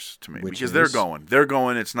matters to me, Which because is? they're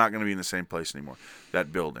going. It's not going to be in the same place anymore.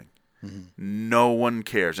 That building. No one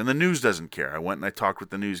cares, and the news doesn't care. I went and I talked with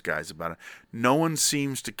the news guys about it. No one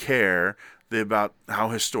seems to care about how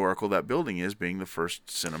historical that building is, being the first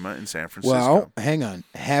cinema in San Francisco. Well, hang on.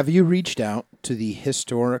 Have you reached out to the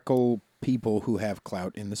historical people who have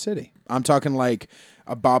clout in the city? I'm talking like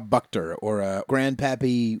a Bob Buchter or a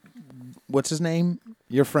Grandpappy. What's his name?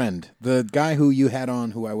 Your friend, the guy who you had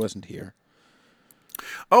on, who I wasn't here.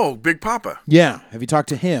 Oh, Big Papa. Yeah. Have you talked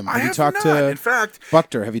to him? I you have talked not. to In fact,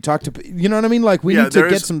 Buchter? Have you talked to? You know what I mean? Like we need to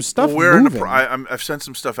get some stuff moving. I've sent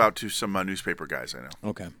some stuff out to some newspaper guys I know.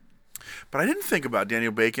 Okay. But I didn't think about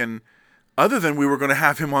Daniel Bacon, other than we were going to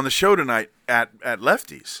have him on the show tonight at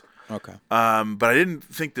Lefties. Okay. But I didn't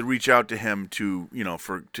think to reach out to him to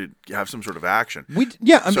have some sort of action. I mean,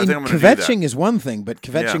 kvetching is one thing, but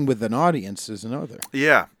kvetching with an audience is another.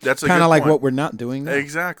 Yeah, that's kind of like point. what we're not doing now.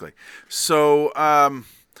 Exactly. So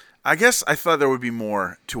I guess I thought there would be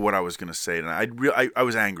more to what I was going to say, and I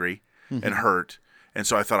was angry and hurt. And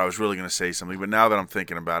so I thought I was really going to say something, but now that I'm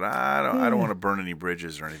thinking about it, I don't want to burn any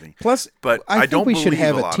bridges or anything. Plus, but I think we should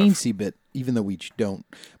have a lot teensy bit, even though we don't.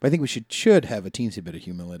 But I think we should have a teensy bit of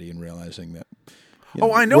humility in realizing that.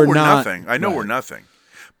 I know we're not, nothing. I know right. we're nothing.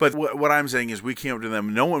 But what I'm saying is we came up to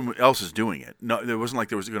them. No one else is doing it. No, there wasn't like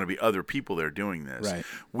there was going to be other people there doing this. Right.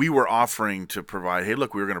 We were offering to provide. Hey,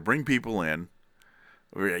 look, we were going to bring people in.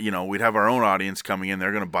 We'd have our own audience coming in.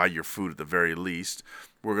 They're going to buy your food at the very least.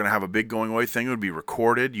 We're going to have a big going away thing. It would be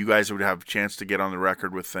recorded. You guys would have a chance to get on the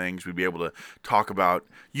record with things. We'd be able to talk about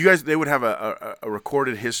you guys. They would have a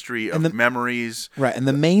recorded history of memories. Right. And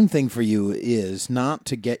the main thing for you is not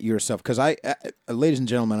to get yourself, because ladies and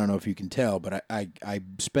gentlemen, I don't know if you can tell, but I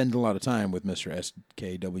spend a lot of time with Mr.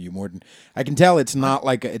 SKW Morton. I can tell it's not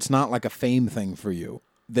like a fame thing for you.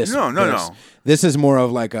 No. This is more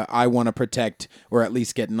of like I want to protect or at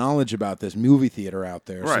least get knowledge about this movie theater out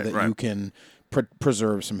there so that you can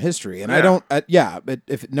preserve some history. And I don't, but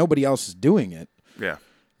if nobody else is doing it,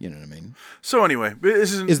 you know what I mean? So anyway,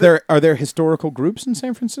 are there historical groups in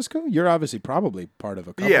San Francisco? You're obviously probably part of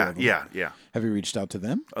a couple of them. Yeah. Have you reached out to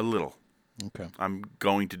them? A little. Okay. I'm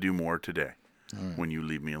going to do more today when you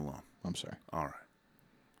leave me alone. I'm sorry. All right.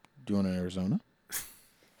 Do you want in Arizona?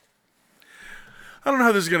 I don't know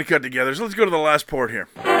how this is going to cut together, so let's go to the last port here.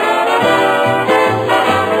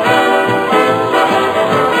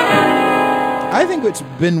 I think it's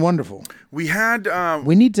been wonderful. We had...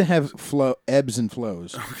 we need to have ebbs and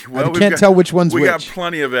flows. Well, I can't tell which one's which. We got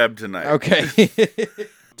plenty of ebb tonight. Okay.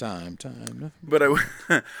 time. But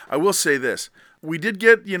I will say this. We did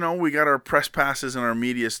get, we got our press passes and our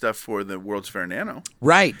media stuff for the World's Fair Nano.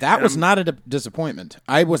 Right. That was not a disappointment.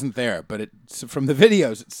 I wasn't there, but from the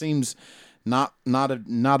videos, it seems... Not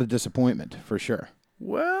a disappointment for sure.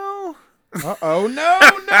 Well, no.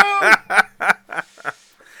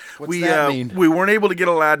 What's that mean? We weren't able to get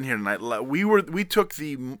Aladdin here tonight. We took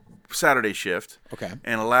the Saturday shift. Okay.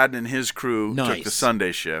 And Aladdin and his crew took the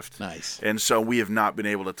Sunday shift. Nice. And so we have not been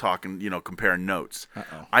able to talk and compare notes.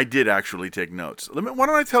 Uh-oh. I did actually take notes. Why don't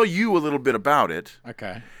I tell you a little bit about it?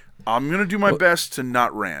 Okay. I'm going to do my best to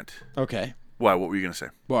not rant. Okay. Why? What were you going to say?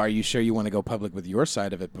 Well, are you sure you want to go public with your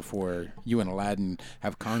side of it before you and Aladdin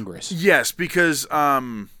have Congress? Yes, because it's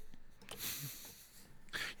not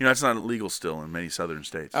illegal still in many southern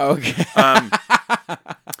states. Oh, okay.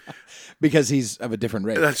 Because he's of a different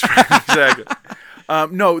race. That's right. Exactly.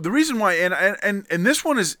 No, the reason why, and this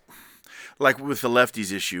one is like with the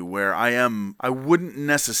lefties issue, where I wouldn't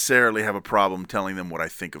necessarily have a problem telling them what I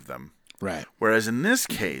think of them. Right. Whereas in this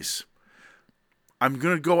case, I'm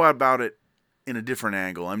going to go about it in a different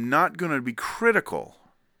angle. I'm not going to be critical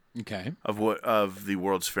of the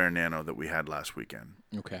World's Fair Nano that we had last weekend.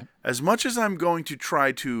 Okay. As much as I'm going to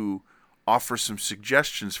try to offer some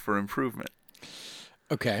suggestions for improvement.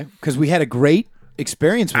 Okay. Because we had a great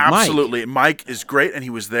experience with Mike. Absolutely. Mike is great, and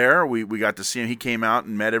he was there. We got to see him. He came out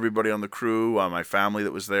and met everybody on the crew, my family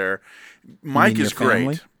that was there. Mike is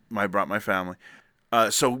great. I brought my family.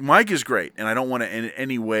 So Mike is great, and I don't want to in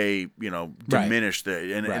any way, diminish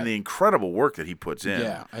the incredible work that he puts in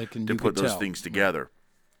to put those things together.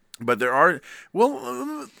 But there are,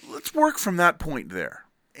 well, let's work from that point there.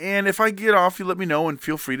 And if I get off, you let me know and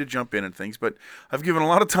feel free to jump in and things. But I've given a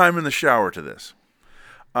lot of time in the shower to this.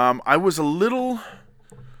 I was a little,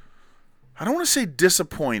 I don't want to say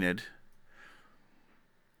disappointed,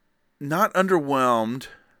 not underwhelmed,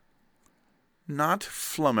 not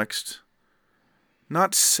flummoxed,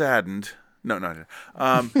 not saddened. No.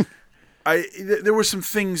 There were some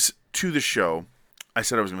things to the show. I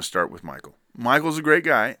said I was going to start with Michael. Michael's a great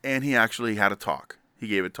guy, and he actually had a talk. He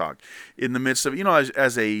gave a talk in the midst of,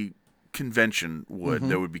 as a convention would,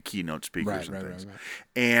 there would be keynote speakers and things. Right.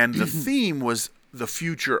 And the theme was the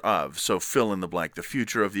future of, so fill in the blank, the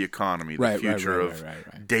future of the economy, the future of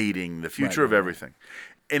dating, the future of everything.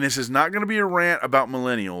 And this is not going to be a rant about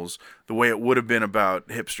millennials the way it would have been about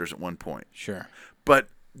hipsters at one point. Sure. But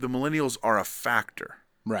the millennials are a factor.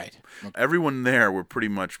 Right. Okay. Everyone there were pretty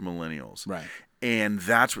much millennials. Right. And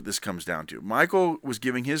that's what this comes down to. Michael was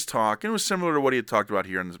giving his talk, and it was similar to what he had talked about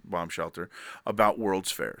here in the bomb shelter, about World's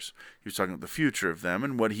Fairs. He was talking about the future of them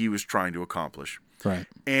and what he was trying to accomplish. Right.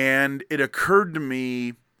 And it occurred to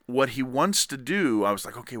me what he wants to do. I was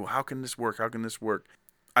like, okay, well, how can this work? How can this work?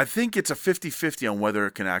 I think it's a 50-50 on whether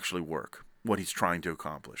it can actually work, what he's trying to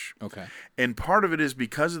accomplish. Okay. And part of it is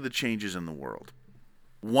because of the changes in the world.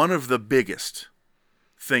 One of the biggest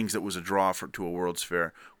things that was a draw to a World's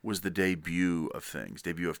Fair was the debut of things,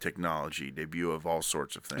 debut of technology, debut of all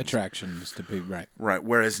sorts of things. Attractions to be, right. Right.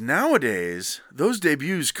 Whereas nowadays, those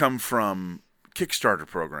debuts come from Kickstarter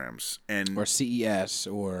programs or CES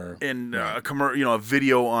or a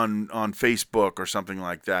video on Facebook or something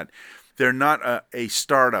like that. They're not a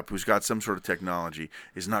startup who's got some sort of technology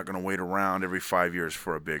is not going to wait around every 5 years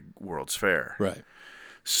for a big World's Fair. Right.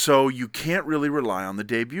 So you can't really rely on the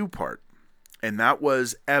debut part. And that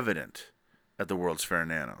was evident at the World's Fair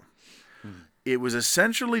Nano. It was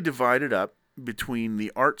essentially divided up between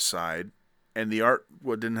the art side, and the art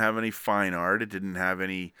didn't have any fine art. It didn't have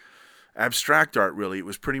any abstract art, really. It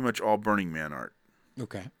was pretty much all Burning Man art.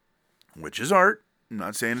 Okay. Which is art. I'm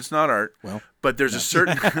not saying it's not art. Well, but there's a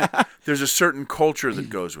certain culture that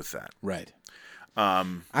goes with that. Right.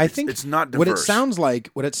 I think it's not diverse.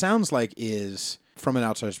 What it sounds like is, from an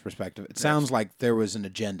outsider's perspective, it sounds like there was an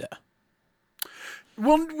agenda.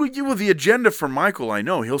 Well, the agenda for Michael, I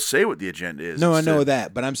know. He'll say what the agenda is. No, I know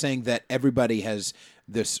that, but I'm saying that everybody has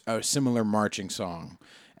a similar marching song,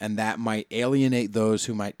 and that might alienate those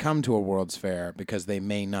who might come to a World's Fair because they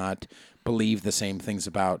may not believe the same things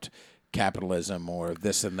about capitalism or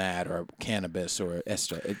this and that or cannabis or et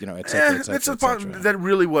cetera, et cetera. That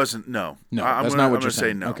really wasn't, no. That's not what you're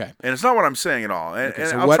saying. No. Okay. And it's not what I'm saying at all. And, okay,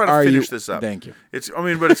 and so I'll try to finish this up. Thank you.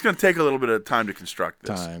 But it's going to take a little bit of time to construct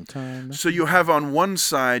this. Time. So you have on one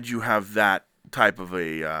side, you have that type of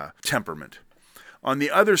a temperament. On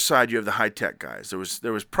the other side, you have the high-tech guys.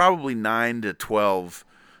 There was probably 9 to 12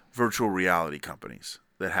 virtual reality companies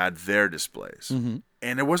that had their displays. Mm-hmm.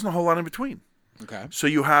 And there wasn't a whole lot in between. Okay. So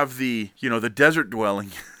you have the desert dwelling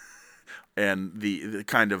and the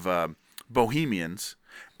kind of bohemians,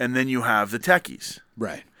 and then you have the techies.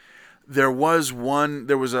 Right. There was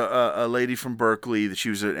a lady from Berkeley that she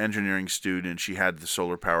was an engineering student. She had the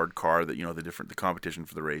solar powered car that, the competition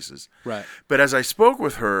for the races. Right. But as I spoke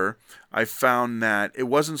with her, I found that it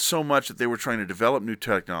wasn't so much that they were trying to develop new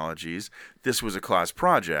technologies. This was a class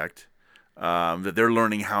project. That they're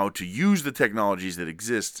learning how to use the technologies that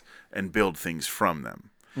exist and build things from them.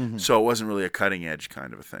 Mm-hmm. So it wasn't really a cutting edge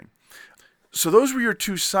kind of a thing. So those were your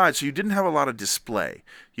two sides. So you didn't have a lot of display.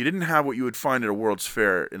 You didn't have what you would find at a World's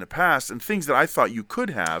Fair in the past, and things that I thought you could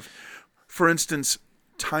have. For instance,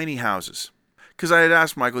 tiny houses. Because I had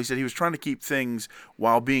asked Michael, he said he was trying to keep things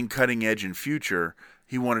while being cutting edge in future.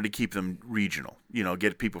 He wanted to keep them regional,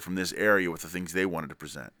 get people from this area with the things they wanted to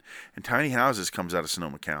present. And tiny houses comes out of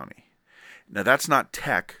Sonoma County. Now, that's not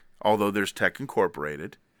tech, although there's tech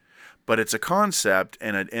incorporated, but it's a concept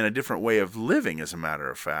and a different way of living, as a matter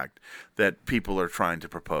of fact, that people are trying to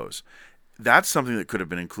propose. That's something that could have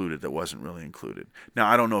been included that wasn't really included. Now,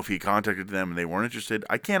 I don't know if he contacted them and they weren't interested.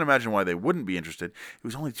 I can't imagine why they wouldn't be interested. It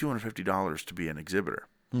was only $250 to be an exhibitor.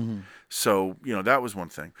 Mm-hmm. So, that was one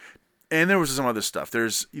thing. And there was some other stuff. There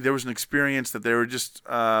was an experience that they were just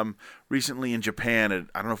recently in Japan at,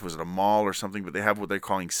 I don't know if it was at a mall or something, but they have what they're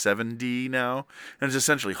calling 7D now. And it's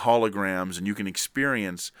essentially holograms, and you can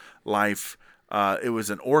experience life. It was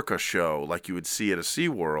an orca show like you would see at a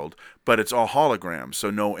SeaWorld, but it's all holograms. So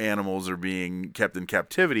no animals are being kept in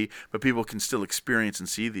captivity, but people can still experience and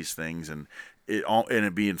see these things. And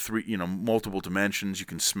it be in three, multiple dimensions. You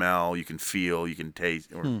can smell, you can feel, you can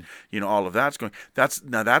taste, or all of that's going.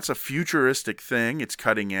 That's a futuristic thing. It's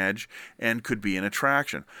cutting edge and could be an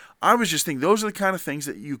attraction. I was just thinking those are the kind of things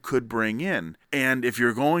that you could bring in. And if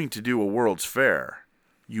you're going to do a World's Fair,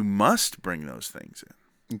 you must bring those things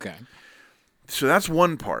in. Okay. So that's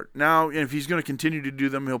one part. Now, if he's going to continue to do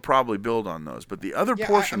them, he'll probably build on those. But the other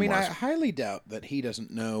portion I highly doubt that he doesn't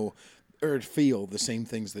know or feel the same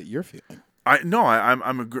things that you're feeling.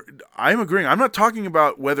 I'm agreeing. I'm not talking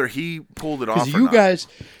about whether he pulled it off or not.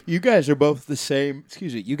 You guys are both the same.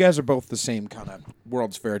 Excuse me. You guys are both the same kind of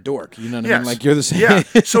World's Fair dork. You know what I mean? Like you're the same. Yeah.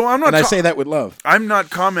 So I'm not. And I say that with love. I'm not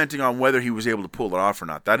commenting on whether he was able to pull it off or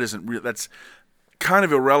not. That isn't real. That's kind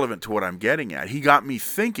of irrelevant to what I'm getting at. He got me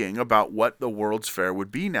thinking about what the World's Fair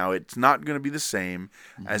would be now. It's not going to be the same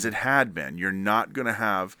as it had been. You're not going to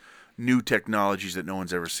have new technologies that no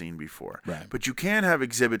one's ever seen before. Right. But you can have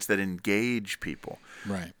exhibits that engage people.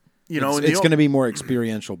 Right. It's going to be more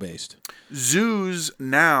experiential based. Zoos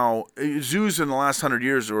in the last 100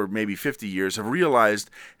 years or maybe 50 years have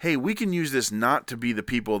realized, hey, we can use this not to be the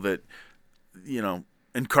people that,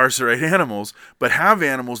 incarcerate animals, but have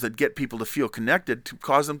animals that get people to feel connected to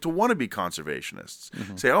cause them to want to be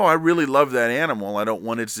conservationists. Say, oh, I really love that animal. I don't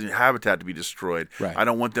want its habitat to be destroyed. Right. I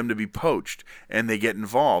don't want them to be poached. And they get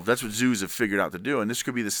involved. That's what zoos have figured out to do. And this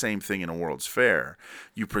could be the same thing in a World's Fair.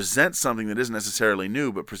 You present something that isn't necessarily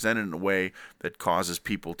new, but present it in a way that causes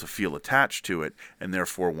people to feel attached to it and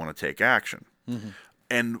therefore want to take action.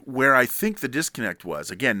 And where I think the disconnect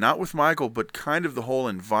was, again, not with Michael, but kind of the whole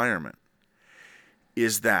environment,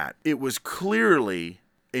 is that it was clearly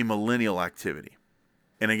a millennial activity.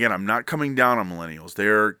 And again, I'm not coming down on millennials.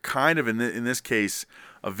 They're kind of, in this case,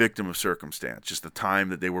 a victim of circumstance, just the time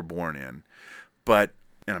that they were born in. But,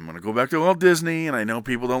 and I'm going to go back to Walt Disney, and I know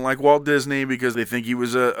people don't like Walt Disney because they think he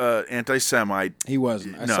was a anti-Semite. He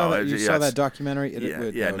wasn't. I saw that documentary.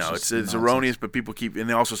 It's erroneous, but people keep, and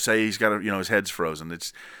they also say he's got his head's frozen.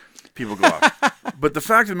 People go off. But the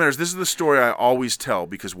fact of the matter is, this is the story I always tell,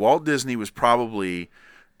 because Walt Disney was probably,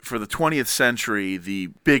 for the 20th century, the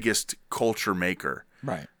biggest culture maker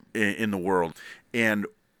in the world. And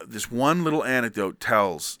this one little anecdote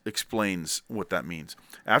explains what that means.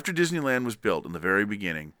 After Disneyland was built in the very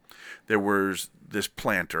beginning, there was this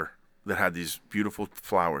planter that had these beautiful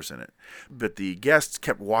flowers in it. But the guests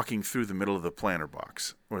kept walking through the middle of the planter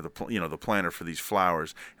box, or the planter for these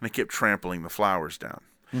flowers, and they kept trampling the flowers down.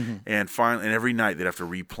 And finally, and every night they'd have to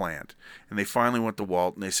replant. And they finally went to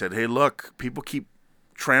Walt and they said, hey, look, people keep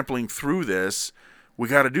trampling through this. We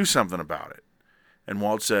got to do something about it. And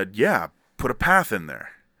Walt said, yeah, put a path in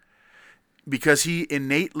there. Because he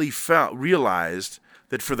innately realized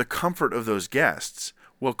that for the comfort of those guests,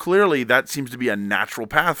 well, clearly that seems to be a natural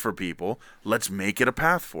path for people. Let's make it a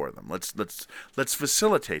path for them. Let's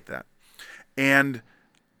facilitate that. And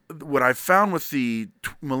what I've found with the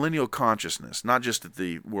millennial consciousness, not just at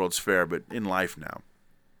the World's Fair, but in life now,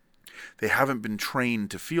 they haven't been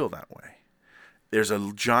trained to feel that way. There's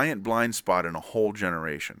a giant blind spot in a whole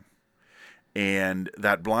generation. And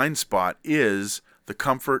that blind spot is the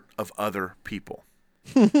comfort of other people.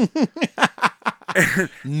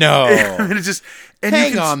 No. It's just,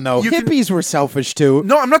 hang on, though. Hippies were selfish, too.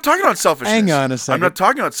 No, I'm not talking about selfishness. Hang on a second. I'm not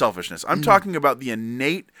talking about selfishness. I'm talking about the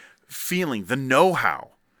innate feeling, the know-how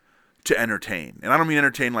to entertain. And I don't mean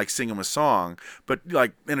entertain like sing them a song, but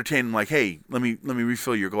like entertain like, hey, let me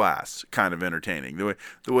refill your glass, kind of entertaining.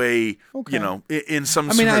 The way in some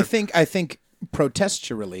I think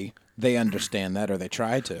protesturally they understand that, or they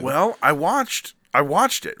try to. Well, I watched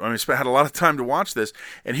it. I had a lot of time to watch this,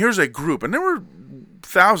 and here's a group, and there were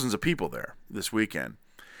thousands of people there this weekend.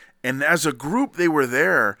 And as a group they were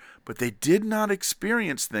there, but they did not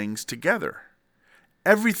experience things together.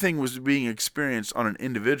 Everything was being experienced on an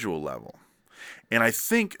individual level. And I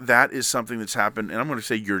think that is something that's happened, and I'm going to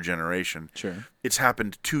say your generation. Sure. It's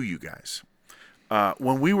happened to you guys.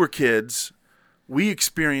 When we were kids, we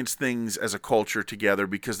experienced things as a culture together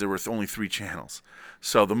because there were only 3 channels.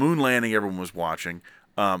 So the moon landing, everyone was watching.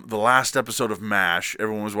 The last episode of MASH,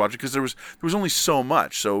 everyone was watching because there was only so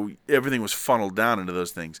much. So everything was funneled down into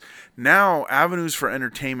those things. Now, avenues for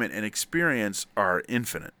entertainment and experience are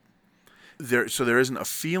infinite. So there isn't a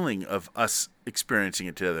feeling of us experiencing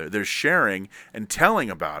it together. There's sharing and telling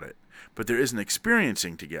about it, but there isn't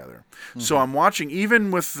experiencing together. So I'm watching, even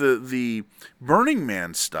with the Burning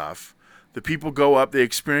Man stuff, the people go up, they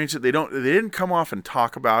experience it. They didn't come off and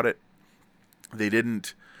talk about it. They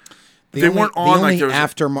didn't. The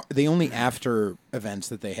only after events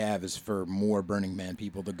that they have is for more Burning Man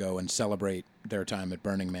people to go and celebrate their time at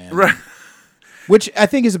Burning Man. Right. Which I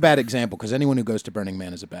think is a bad example because anyone who goes to Burning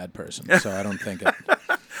Man is a bad person. So I don't think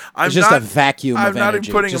it's just a vacuum of energy. I'm not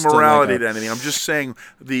even putting a morality to anything. I'm just saying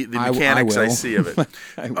the mechanics I see of it.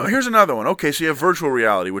 Here's another one. Okay, so you have virtual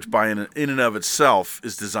reality, which in and of itself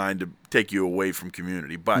is designed to take you away from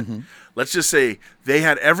community. But let's just say they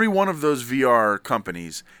had every one of those VR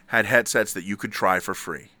companies had headsets that you could try for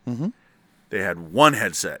free. They had one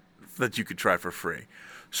headset that you could try for free.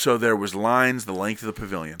 So there was lines the length of the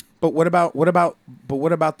pavilion. But what about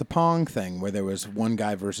the Pong thing where there was one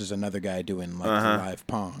guy versus another guy doing like the live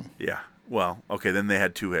Pong? Yeah. Well, okay, then they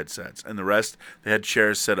had two headsets, and the rest they had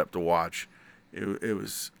chairs set up to watch. It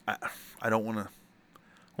was I don't want to.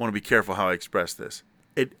 I want to be careful how I express this.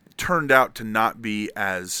 It turned out to not be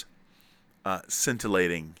as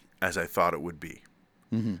scintillating as I thought it would be.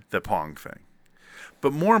 The Pong thing.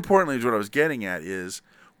 But more importantly, what I was getting at is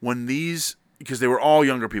when these, because they were all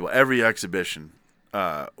younger people. Every exhibition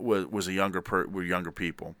was were younger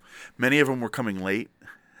people. Many of them were coming late.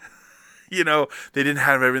 They didn't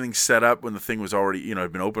have everything set up when the thing was already,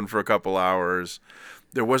 had been open for a couple hours.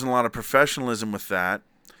 There wasn't a lot of professionalism with that,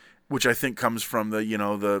 which I think comes from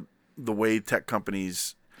the way tech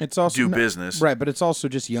companies do business. Right, but it's also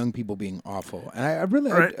just young people being awful. And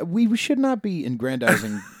we should not be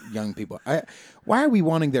aggrandizing young people. Why are we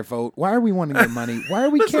wanting their vote? Why are we wanting their money? Why are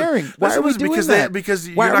we caring? Why are we doing that? Because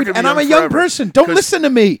you're not going to be and I'm a young person. Don't listen to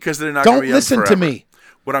me. Because they're not going to be young listen forever. to me.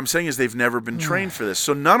 What I'm saying is they've never been trained for this.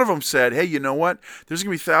 So none of them said, hey, you know what? There's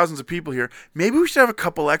going to be thousands of people here. Maybe we should have a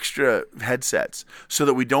couple extra headsets so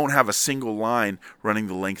that we don't have a single line running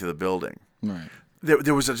the length of the building. Right.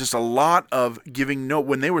 There was just a lot of giving note.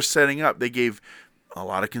 When they were setting up, they gave a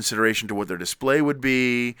lot of consideration to what their display would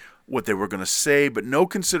be, what they were going to say, but no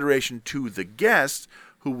consideration to the guest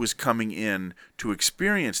who was coming in to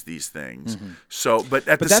experience these things. So, but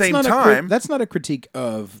at the same time, that's not a critique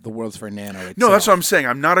of the World's Fair Nano itself. No, that's what I'm saying.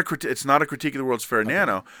 It's not a critique of the World's Fair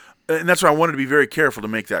Nano. And that's why I wanted to be very careful to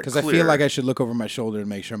make that clear. Because I feel like I should look over my shoulder and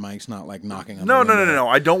make sure Mike's not like knocking on No. the window.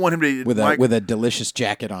 I don't want him to with a delicious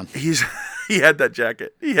jacket on. He had that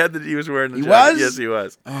jacket. He was wearing the jacket. Was? Yes, he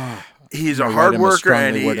was. He's a hard worker,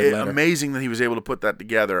 and amazing that he was able to put that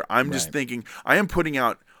together. I'm just thinking, I am putting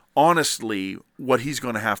out honestly what he's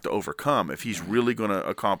going to have to overcome if he's really going to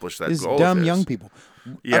accomplish that goal. These dumb young people.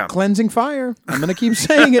 Yeah. A cleansing fire. I'm going to keep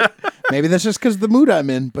saying it. Maybe that's just because of the mood I'm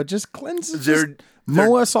in, but just cleanse.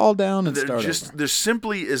 Mow us all down and start over. There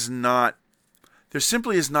simply is not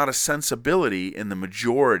a sensibility in the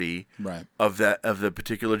majority of the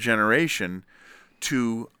particular generation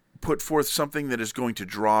to put forth something that is going to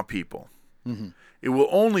draw people. It will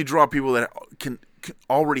only draw people that can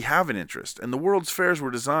already have an interest. And the World's Fairs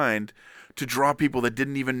were designed to draw people that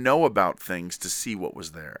didn't even know about things to see what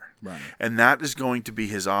was there. Right. And that is going to be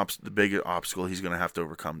the big obstacle he's going to have to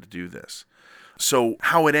overcome to do this. So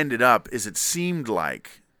how it ended up is it seemed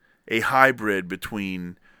like a hybrid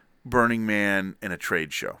between Burning Man and a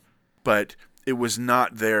trade show. But it was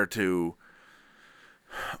not there to...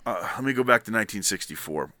 let me go back to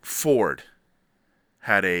 1964. Ford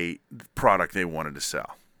had a product they wanted to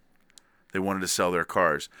sell. They wanted to sell their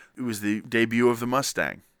cars. It was the debut of the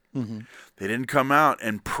Mustang. They didn't come out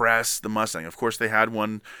and press the Mustang. Of course, they had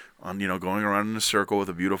one on, going around in a circle with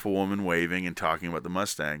a beautiful woman waving and talking about the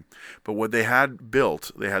Mustang. But what they had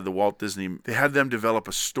built, they had they had them develop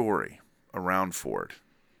a story around Ford,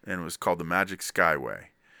 and it was called the Magic Skyway.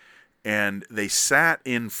 And they sat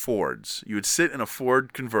in Fords. You would sit in a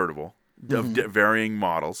Ford convertible of varying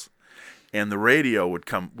models, and the radio would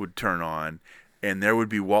turn on, and there would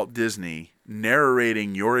be Walt Disney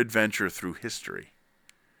narrating your adventure through history.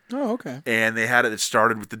 Oh, okay. And they had it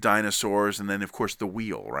started with the dinosaurs, and then, of course, the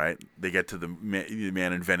wheel, right? They get to the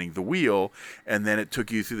man inventing the wheel, and then it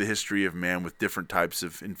took you through the history of man with different types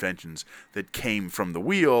of inventions that came from the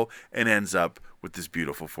wheel and ends up with this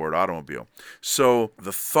beautiful Ford automobile. So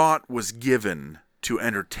the thought was given to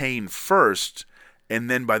entertain first, and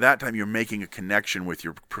then by that time you're making a connection with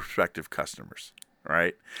your prospective customers.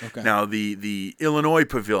 Right? Okay. Now, the Illinois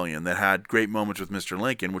Pavilion that had Great Moments with Mr.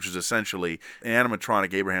 Lincoln, which was essentially an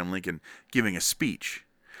animatronic Abraham Lincoln giving a speech.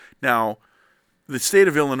 Now, the state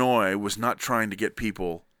of Illinois was not trying to get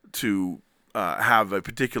people to have a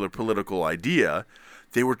particular political idea.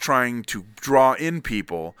 They were trying to draw in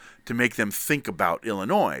people to make them think about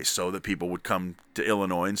Illinois so that people would come to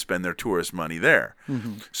Illinois and spend their tourist money there.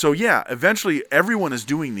 So, yeah, eventually everyone is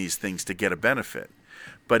doing these things to get a benefit.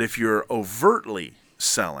 But if you're overtly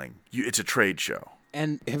selling, it's a trade show.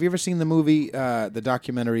 And have you ever seen the movie, the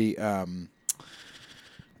documentary,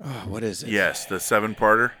 what is it? Yes, the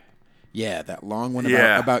 7-parter. Yeah, that long one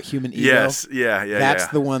Yeah. about human ego. Yes, yeah. That's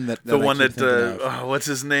the one that the I one keep that thinking of. what's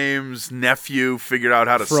his name's nephew figured out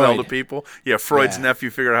how to sell Freud. to people. Yeah, Freud's Yeah. nephew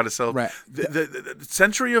figured out how to sell. Right. The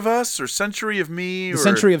Century of Us or Century of Me The or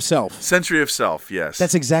Century of Self. Century of Self. Yes,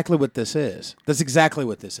 That's exactly what this is.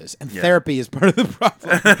 And therapy is part of the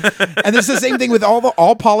problem. And it's the same thing with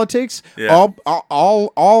all politics. Yeah.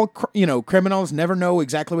 All criminals never know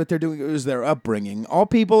exactly what they're doing. It was their upbringing. All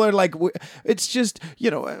people are like, it's just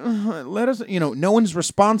let us. No one's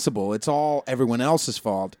responsible. It's all everyone else's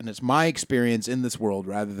fault, and it's my experience in this world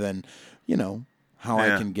rather than how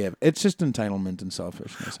I can give. It's just entitlement and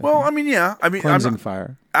selfishness. Well, I mean, cleansing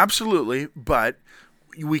fire. Absolutely, but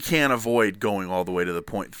we can't avoid going all the way to the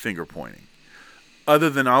finger pointing. Other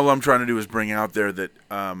than all I'm trying to do is bring out there that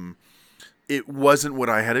it wasn't what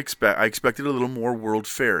I had expected. I expected a little more World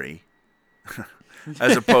Fairy,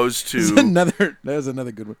 as opposed to that was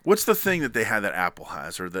another good one. What's the thing that they had that Apple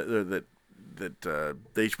has, or that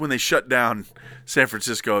they when they shut down San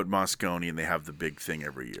Francisco at Moscone and they have the big thing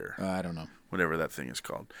every year? I don't know. Whatever that thing is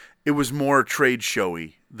called. It was more trade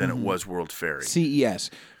showy than it was World Fairy.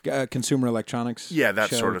 CES, Consumer Electronics. Yeah, that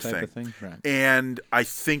show sort of type thing. Right. And I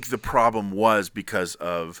think the problem was because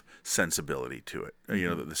of sensibility to it.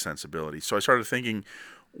 The sensibility. So I started thinking,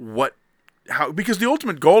 because the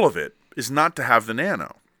ultimate goal of it is not to have the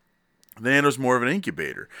Nano. The Nano is more of an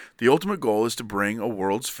incubator. The ultimate goal is to bring a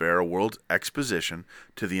World's Fair, a World Exposition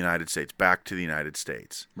to the United States, back to the United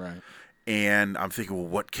States. Right. And I'm thinking, well,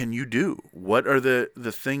 what can you do? What are the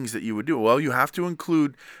things that you would do? Well, you have to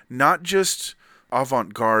include not just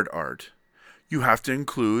avant-garde art. You have to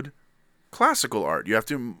include classical art. You have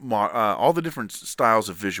to all the different styles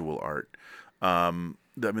of visual art.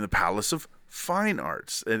 The Palace of Fine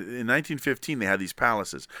Arts. In 1915, they had these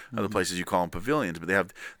palaces. Other places you call them pavilions, but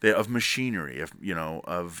they of machinery, of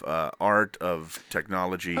art, of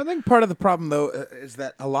technology. I think part of the problem, though, is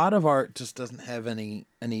that a lot of art just doesn't have any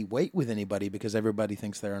weight with anybody because everybody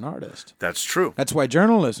thinks they're an artist. That's true. That's why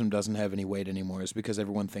journalism doesn't have any weight anymore, is because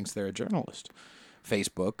everyone thinks they're a journalist.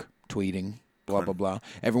 Facebook, tweeting, blah blah blah.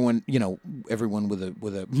 Everyone with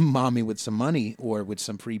a mommy with some money or with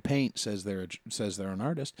some free paint says they're an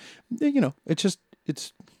artist. I'm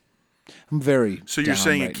very. So you're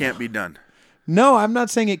saying right it can't now. be done? No, I'm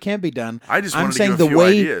not saying it can't be done. I just I'm wanted to saying give a few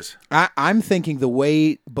ideas. I'm thinking the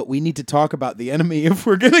way, but we need to talk about the enemy if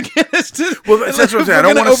we're going to get us to. Well, that's what I'm saying. I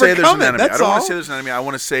don't want to say there's an enemy. I don't want to say all. there's an enemy. I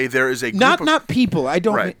want to say there is a group Not people. I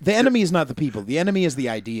don't. Right. The enemy is not the people. The enemy is the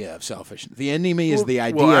idea of selfishness. The enemy is the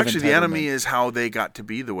idea. Well, of actually, the entitlement. enemy is how they got to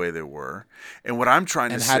be the way they were, and what I'm trying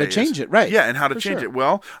to And say how to change it, right. Yeah, and how to For change sure. it.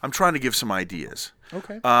 Well, I'm trying to give some ideas.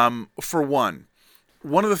 Okay. For one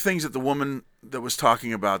of the things that the woman that was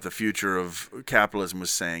talking about the future of capitalism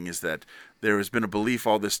was saying is that there has been a belief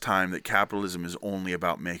all this time that capitalism is only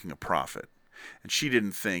about making a profit. And she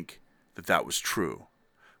didn't think that was true.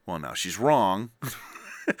 Well, now she's wrong.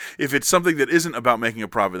 If it's something that isn't about making a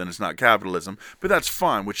profit, then it's not capitalism. But that's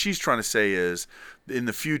fine. What she's trying to say is, in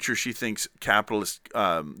the future, she thinks there's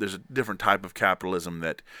a different type of capitalism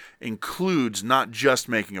that includes not just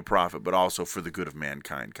making a profit, but also for the good of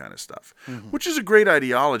mankind kind of stuff, which is a great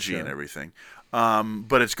ideology and everything.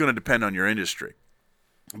 But it's going to depend on your industry.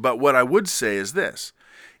 But what I would say is this.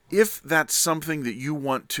 If that's something that you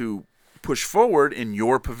want to push forward in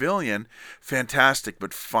your pavilion, fantastic,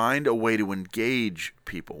 but find a way to engage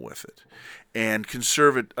people with it. And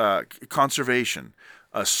conservation,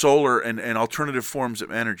 solar and alternative forms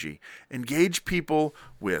of energy. Engage people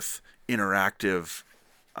with interactive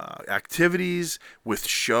activities, with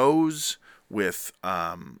shows, with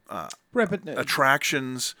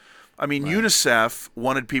attractions. I mean, right. UNICEF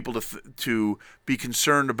wanted people to be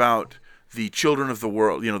concerned about the children of the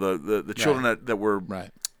world, the children right. that were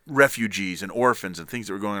right. refugees and orphans and things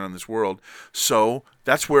that were going on in this world. So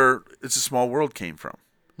that's where It's a Small World came from.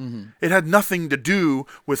 Mm-hmm. It had nothing to do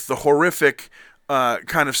with the horrific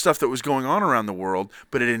kind of stuff that was going on around the world,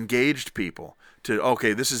 but it engaged people.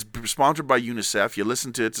 This is sponsored by UNICEF. You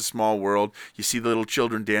listen to It's a Small World. You see the little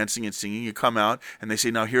children dancing and singing. You come out and they say,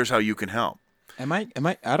 now here's how you can help.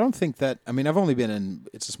 I don't think that. I mean, I've only been in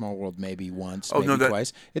It's a Small World maybe once,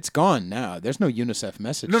 twice. It's gone now. There's no UNICEF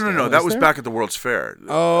message. No. That was back at the World's Fair.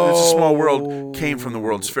 Oh, It's a Small World came from the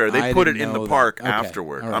World's Fair. They put it in the park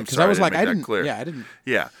afterward. Right. I'm sorry, I was like, I didn't. Clear. Yeah, I didn't.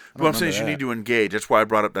 Yeah, but I'm saying you need to engage. That's why I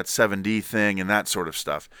brought up that 7D thing and that sort of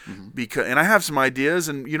stuff. Mm-hmm. And I have some ideas,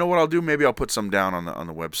 and you know what I'll do? Maybe I'll put some down on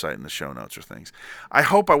the website in the show notes or things. I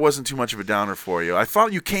hope I wasn't too much of a downer for you. I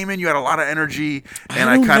thought you came in, you had a lot of energy, and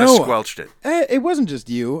I kind of squelched it. It wasn't just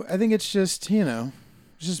you. I think it's just it's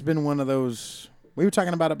just been one of those We were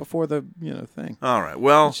talking about it before the thing. All right.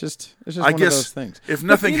 Well, it's just I one guess of those things. If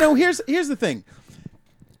nothing, but, here's the thing.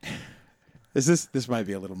 This might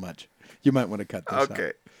be a little much. You might want to cut this out.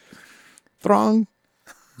 Okay. Throng,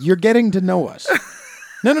 you're getting to know us.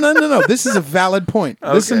 No. This is a valid point.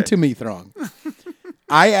 Okay. Listen to me, Throng.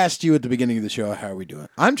 I asked you at the beginning of the show, how are we doing?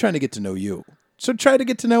 I'm trying to get to know you. So try to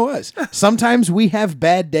get to know us. Sometimes we have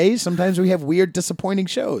bad days. Sometimes we have weird, disappointing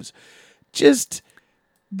shows. Just,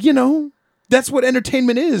 that's what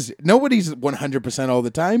entertainment is. Nobody's 100% all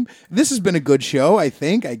the time. This has been a good show, I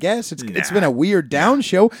think, I guess. It's been a weird down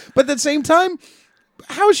show. But at the same time,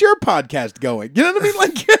 how's your podcast going? You know what I mean?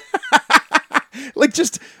 Like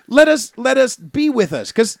just let us be with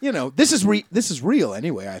us, because this is real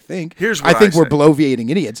anyway. I think. I think we're bloviating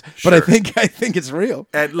idiots, sure. But I think it's real.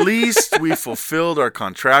 At least we fulfilled our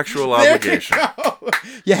contractual obligation.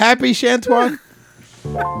 You happy, Chantuan?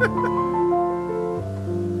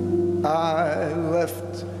 I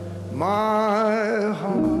left my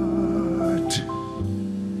heart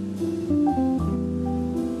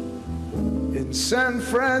in San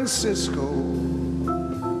Francisco.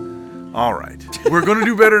 All right. We're going to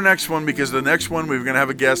do better next one, because the next one we're going to have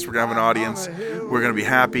a guest, we're going to have an audience, we're going to be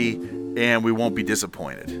happy, and we won't be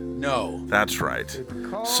disappointed. No. That's right.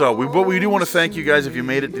 So we do want to thank you guys if you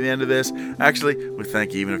made it to the end of this. Actually, we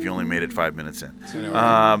thank you even if you only made it 5 minutes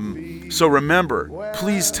in. So remember,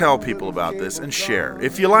 please tell people about this and share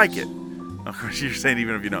if you like it. Of course, you're saying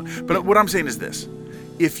even if you don't. But what I'm saying is this.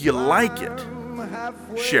 If you like it,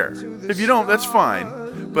 share. If you don't, that's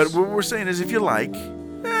fine. But what we're saying is if you like,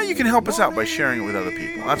 you can help us out by sharing it with other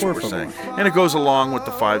people. That's what we're saying. And it goes along with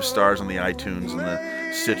the 5 stars on the iTunes and the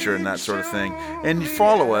Stitcher and that sort of thing. And you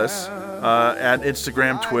follow us at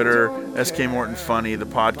Instagram, Twitter, SK Morton Funny, the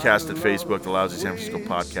podcast at Facebook, the Lousy San Francisco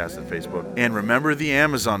Podcast at Facebook. And remember the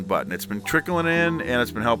Amazon button. It's been trickling in, and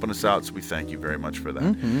it's been helping us out, so we thank you very much for that.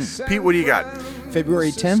 Mm-hmm. Pete, what do you got?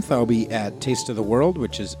 February 10th, I'll be at Taste of the World,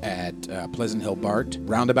 which is at Pleasant Hill BART.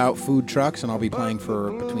 Roundabout Food Trucks, and I'll be playing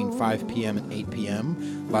for between 5 p.m. and 8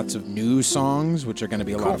 p.m. Lots of new songs, which are going to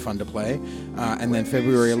be a lot of fun to play. And then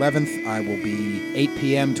February 11th, I will be 8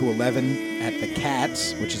 p.m. to 11 at The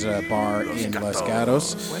Cats, which is a bar in Los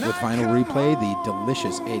Gatos, with Final Replay, the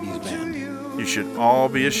delicious 80s band. You should all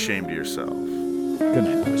be ashamed of yourself. Good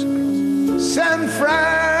night, boys and girls. San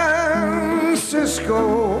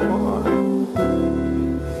Francisco,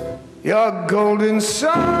 your golden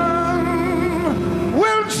sun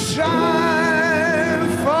will shine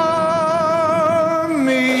for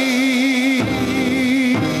me.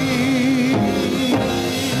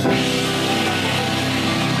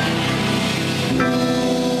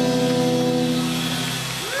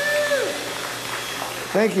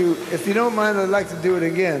 Thank you. If you don't mind, I'd like to do it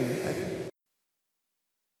again.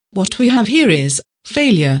 What we have here is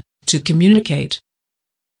failure to communicate.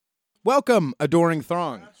 Welcome, adoring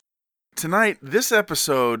throng. Tonight, this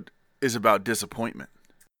episode is about disappointment.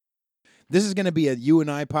 This is going to be a you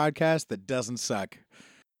and I podcast that doesn't suck.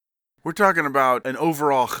 We're talking about an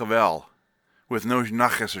overall chavel with no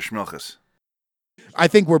naches or schmilches. I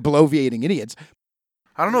think we're bloviating idiots.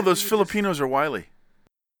 I don't know, those Filipinos are wily.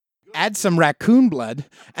 Add some raccoon blood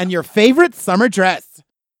and your favorite summer dress.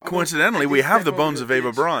 Coincidentally, we have the bones of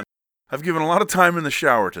Ava Braun. I've given a lot of time in the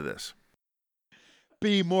shower to this.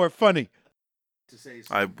 Be more funny.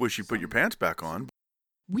 I wish you put your pants back on.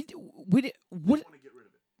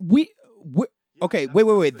 Okay,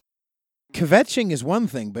 wait. Kvetching is one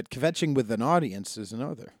thing, but kvetching with an audience is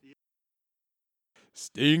another.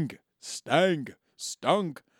 Sting, stang, stunk.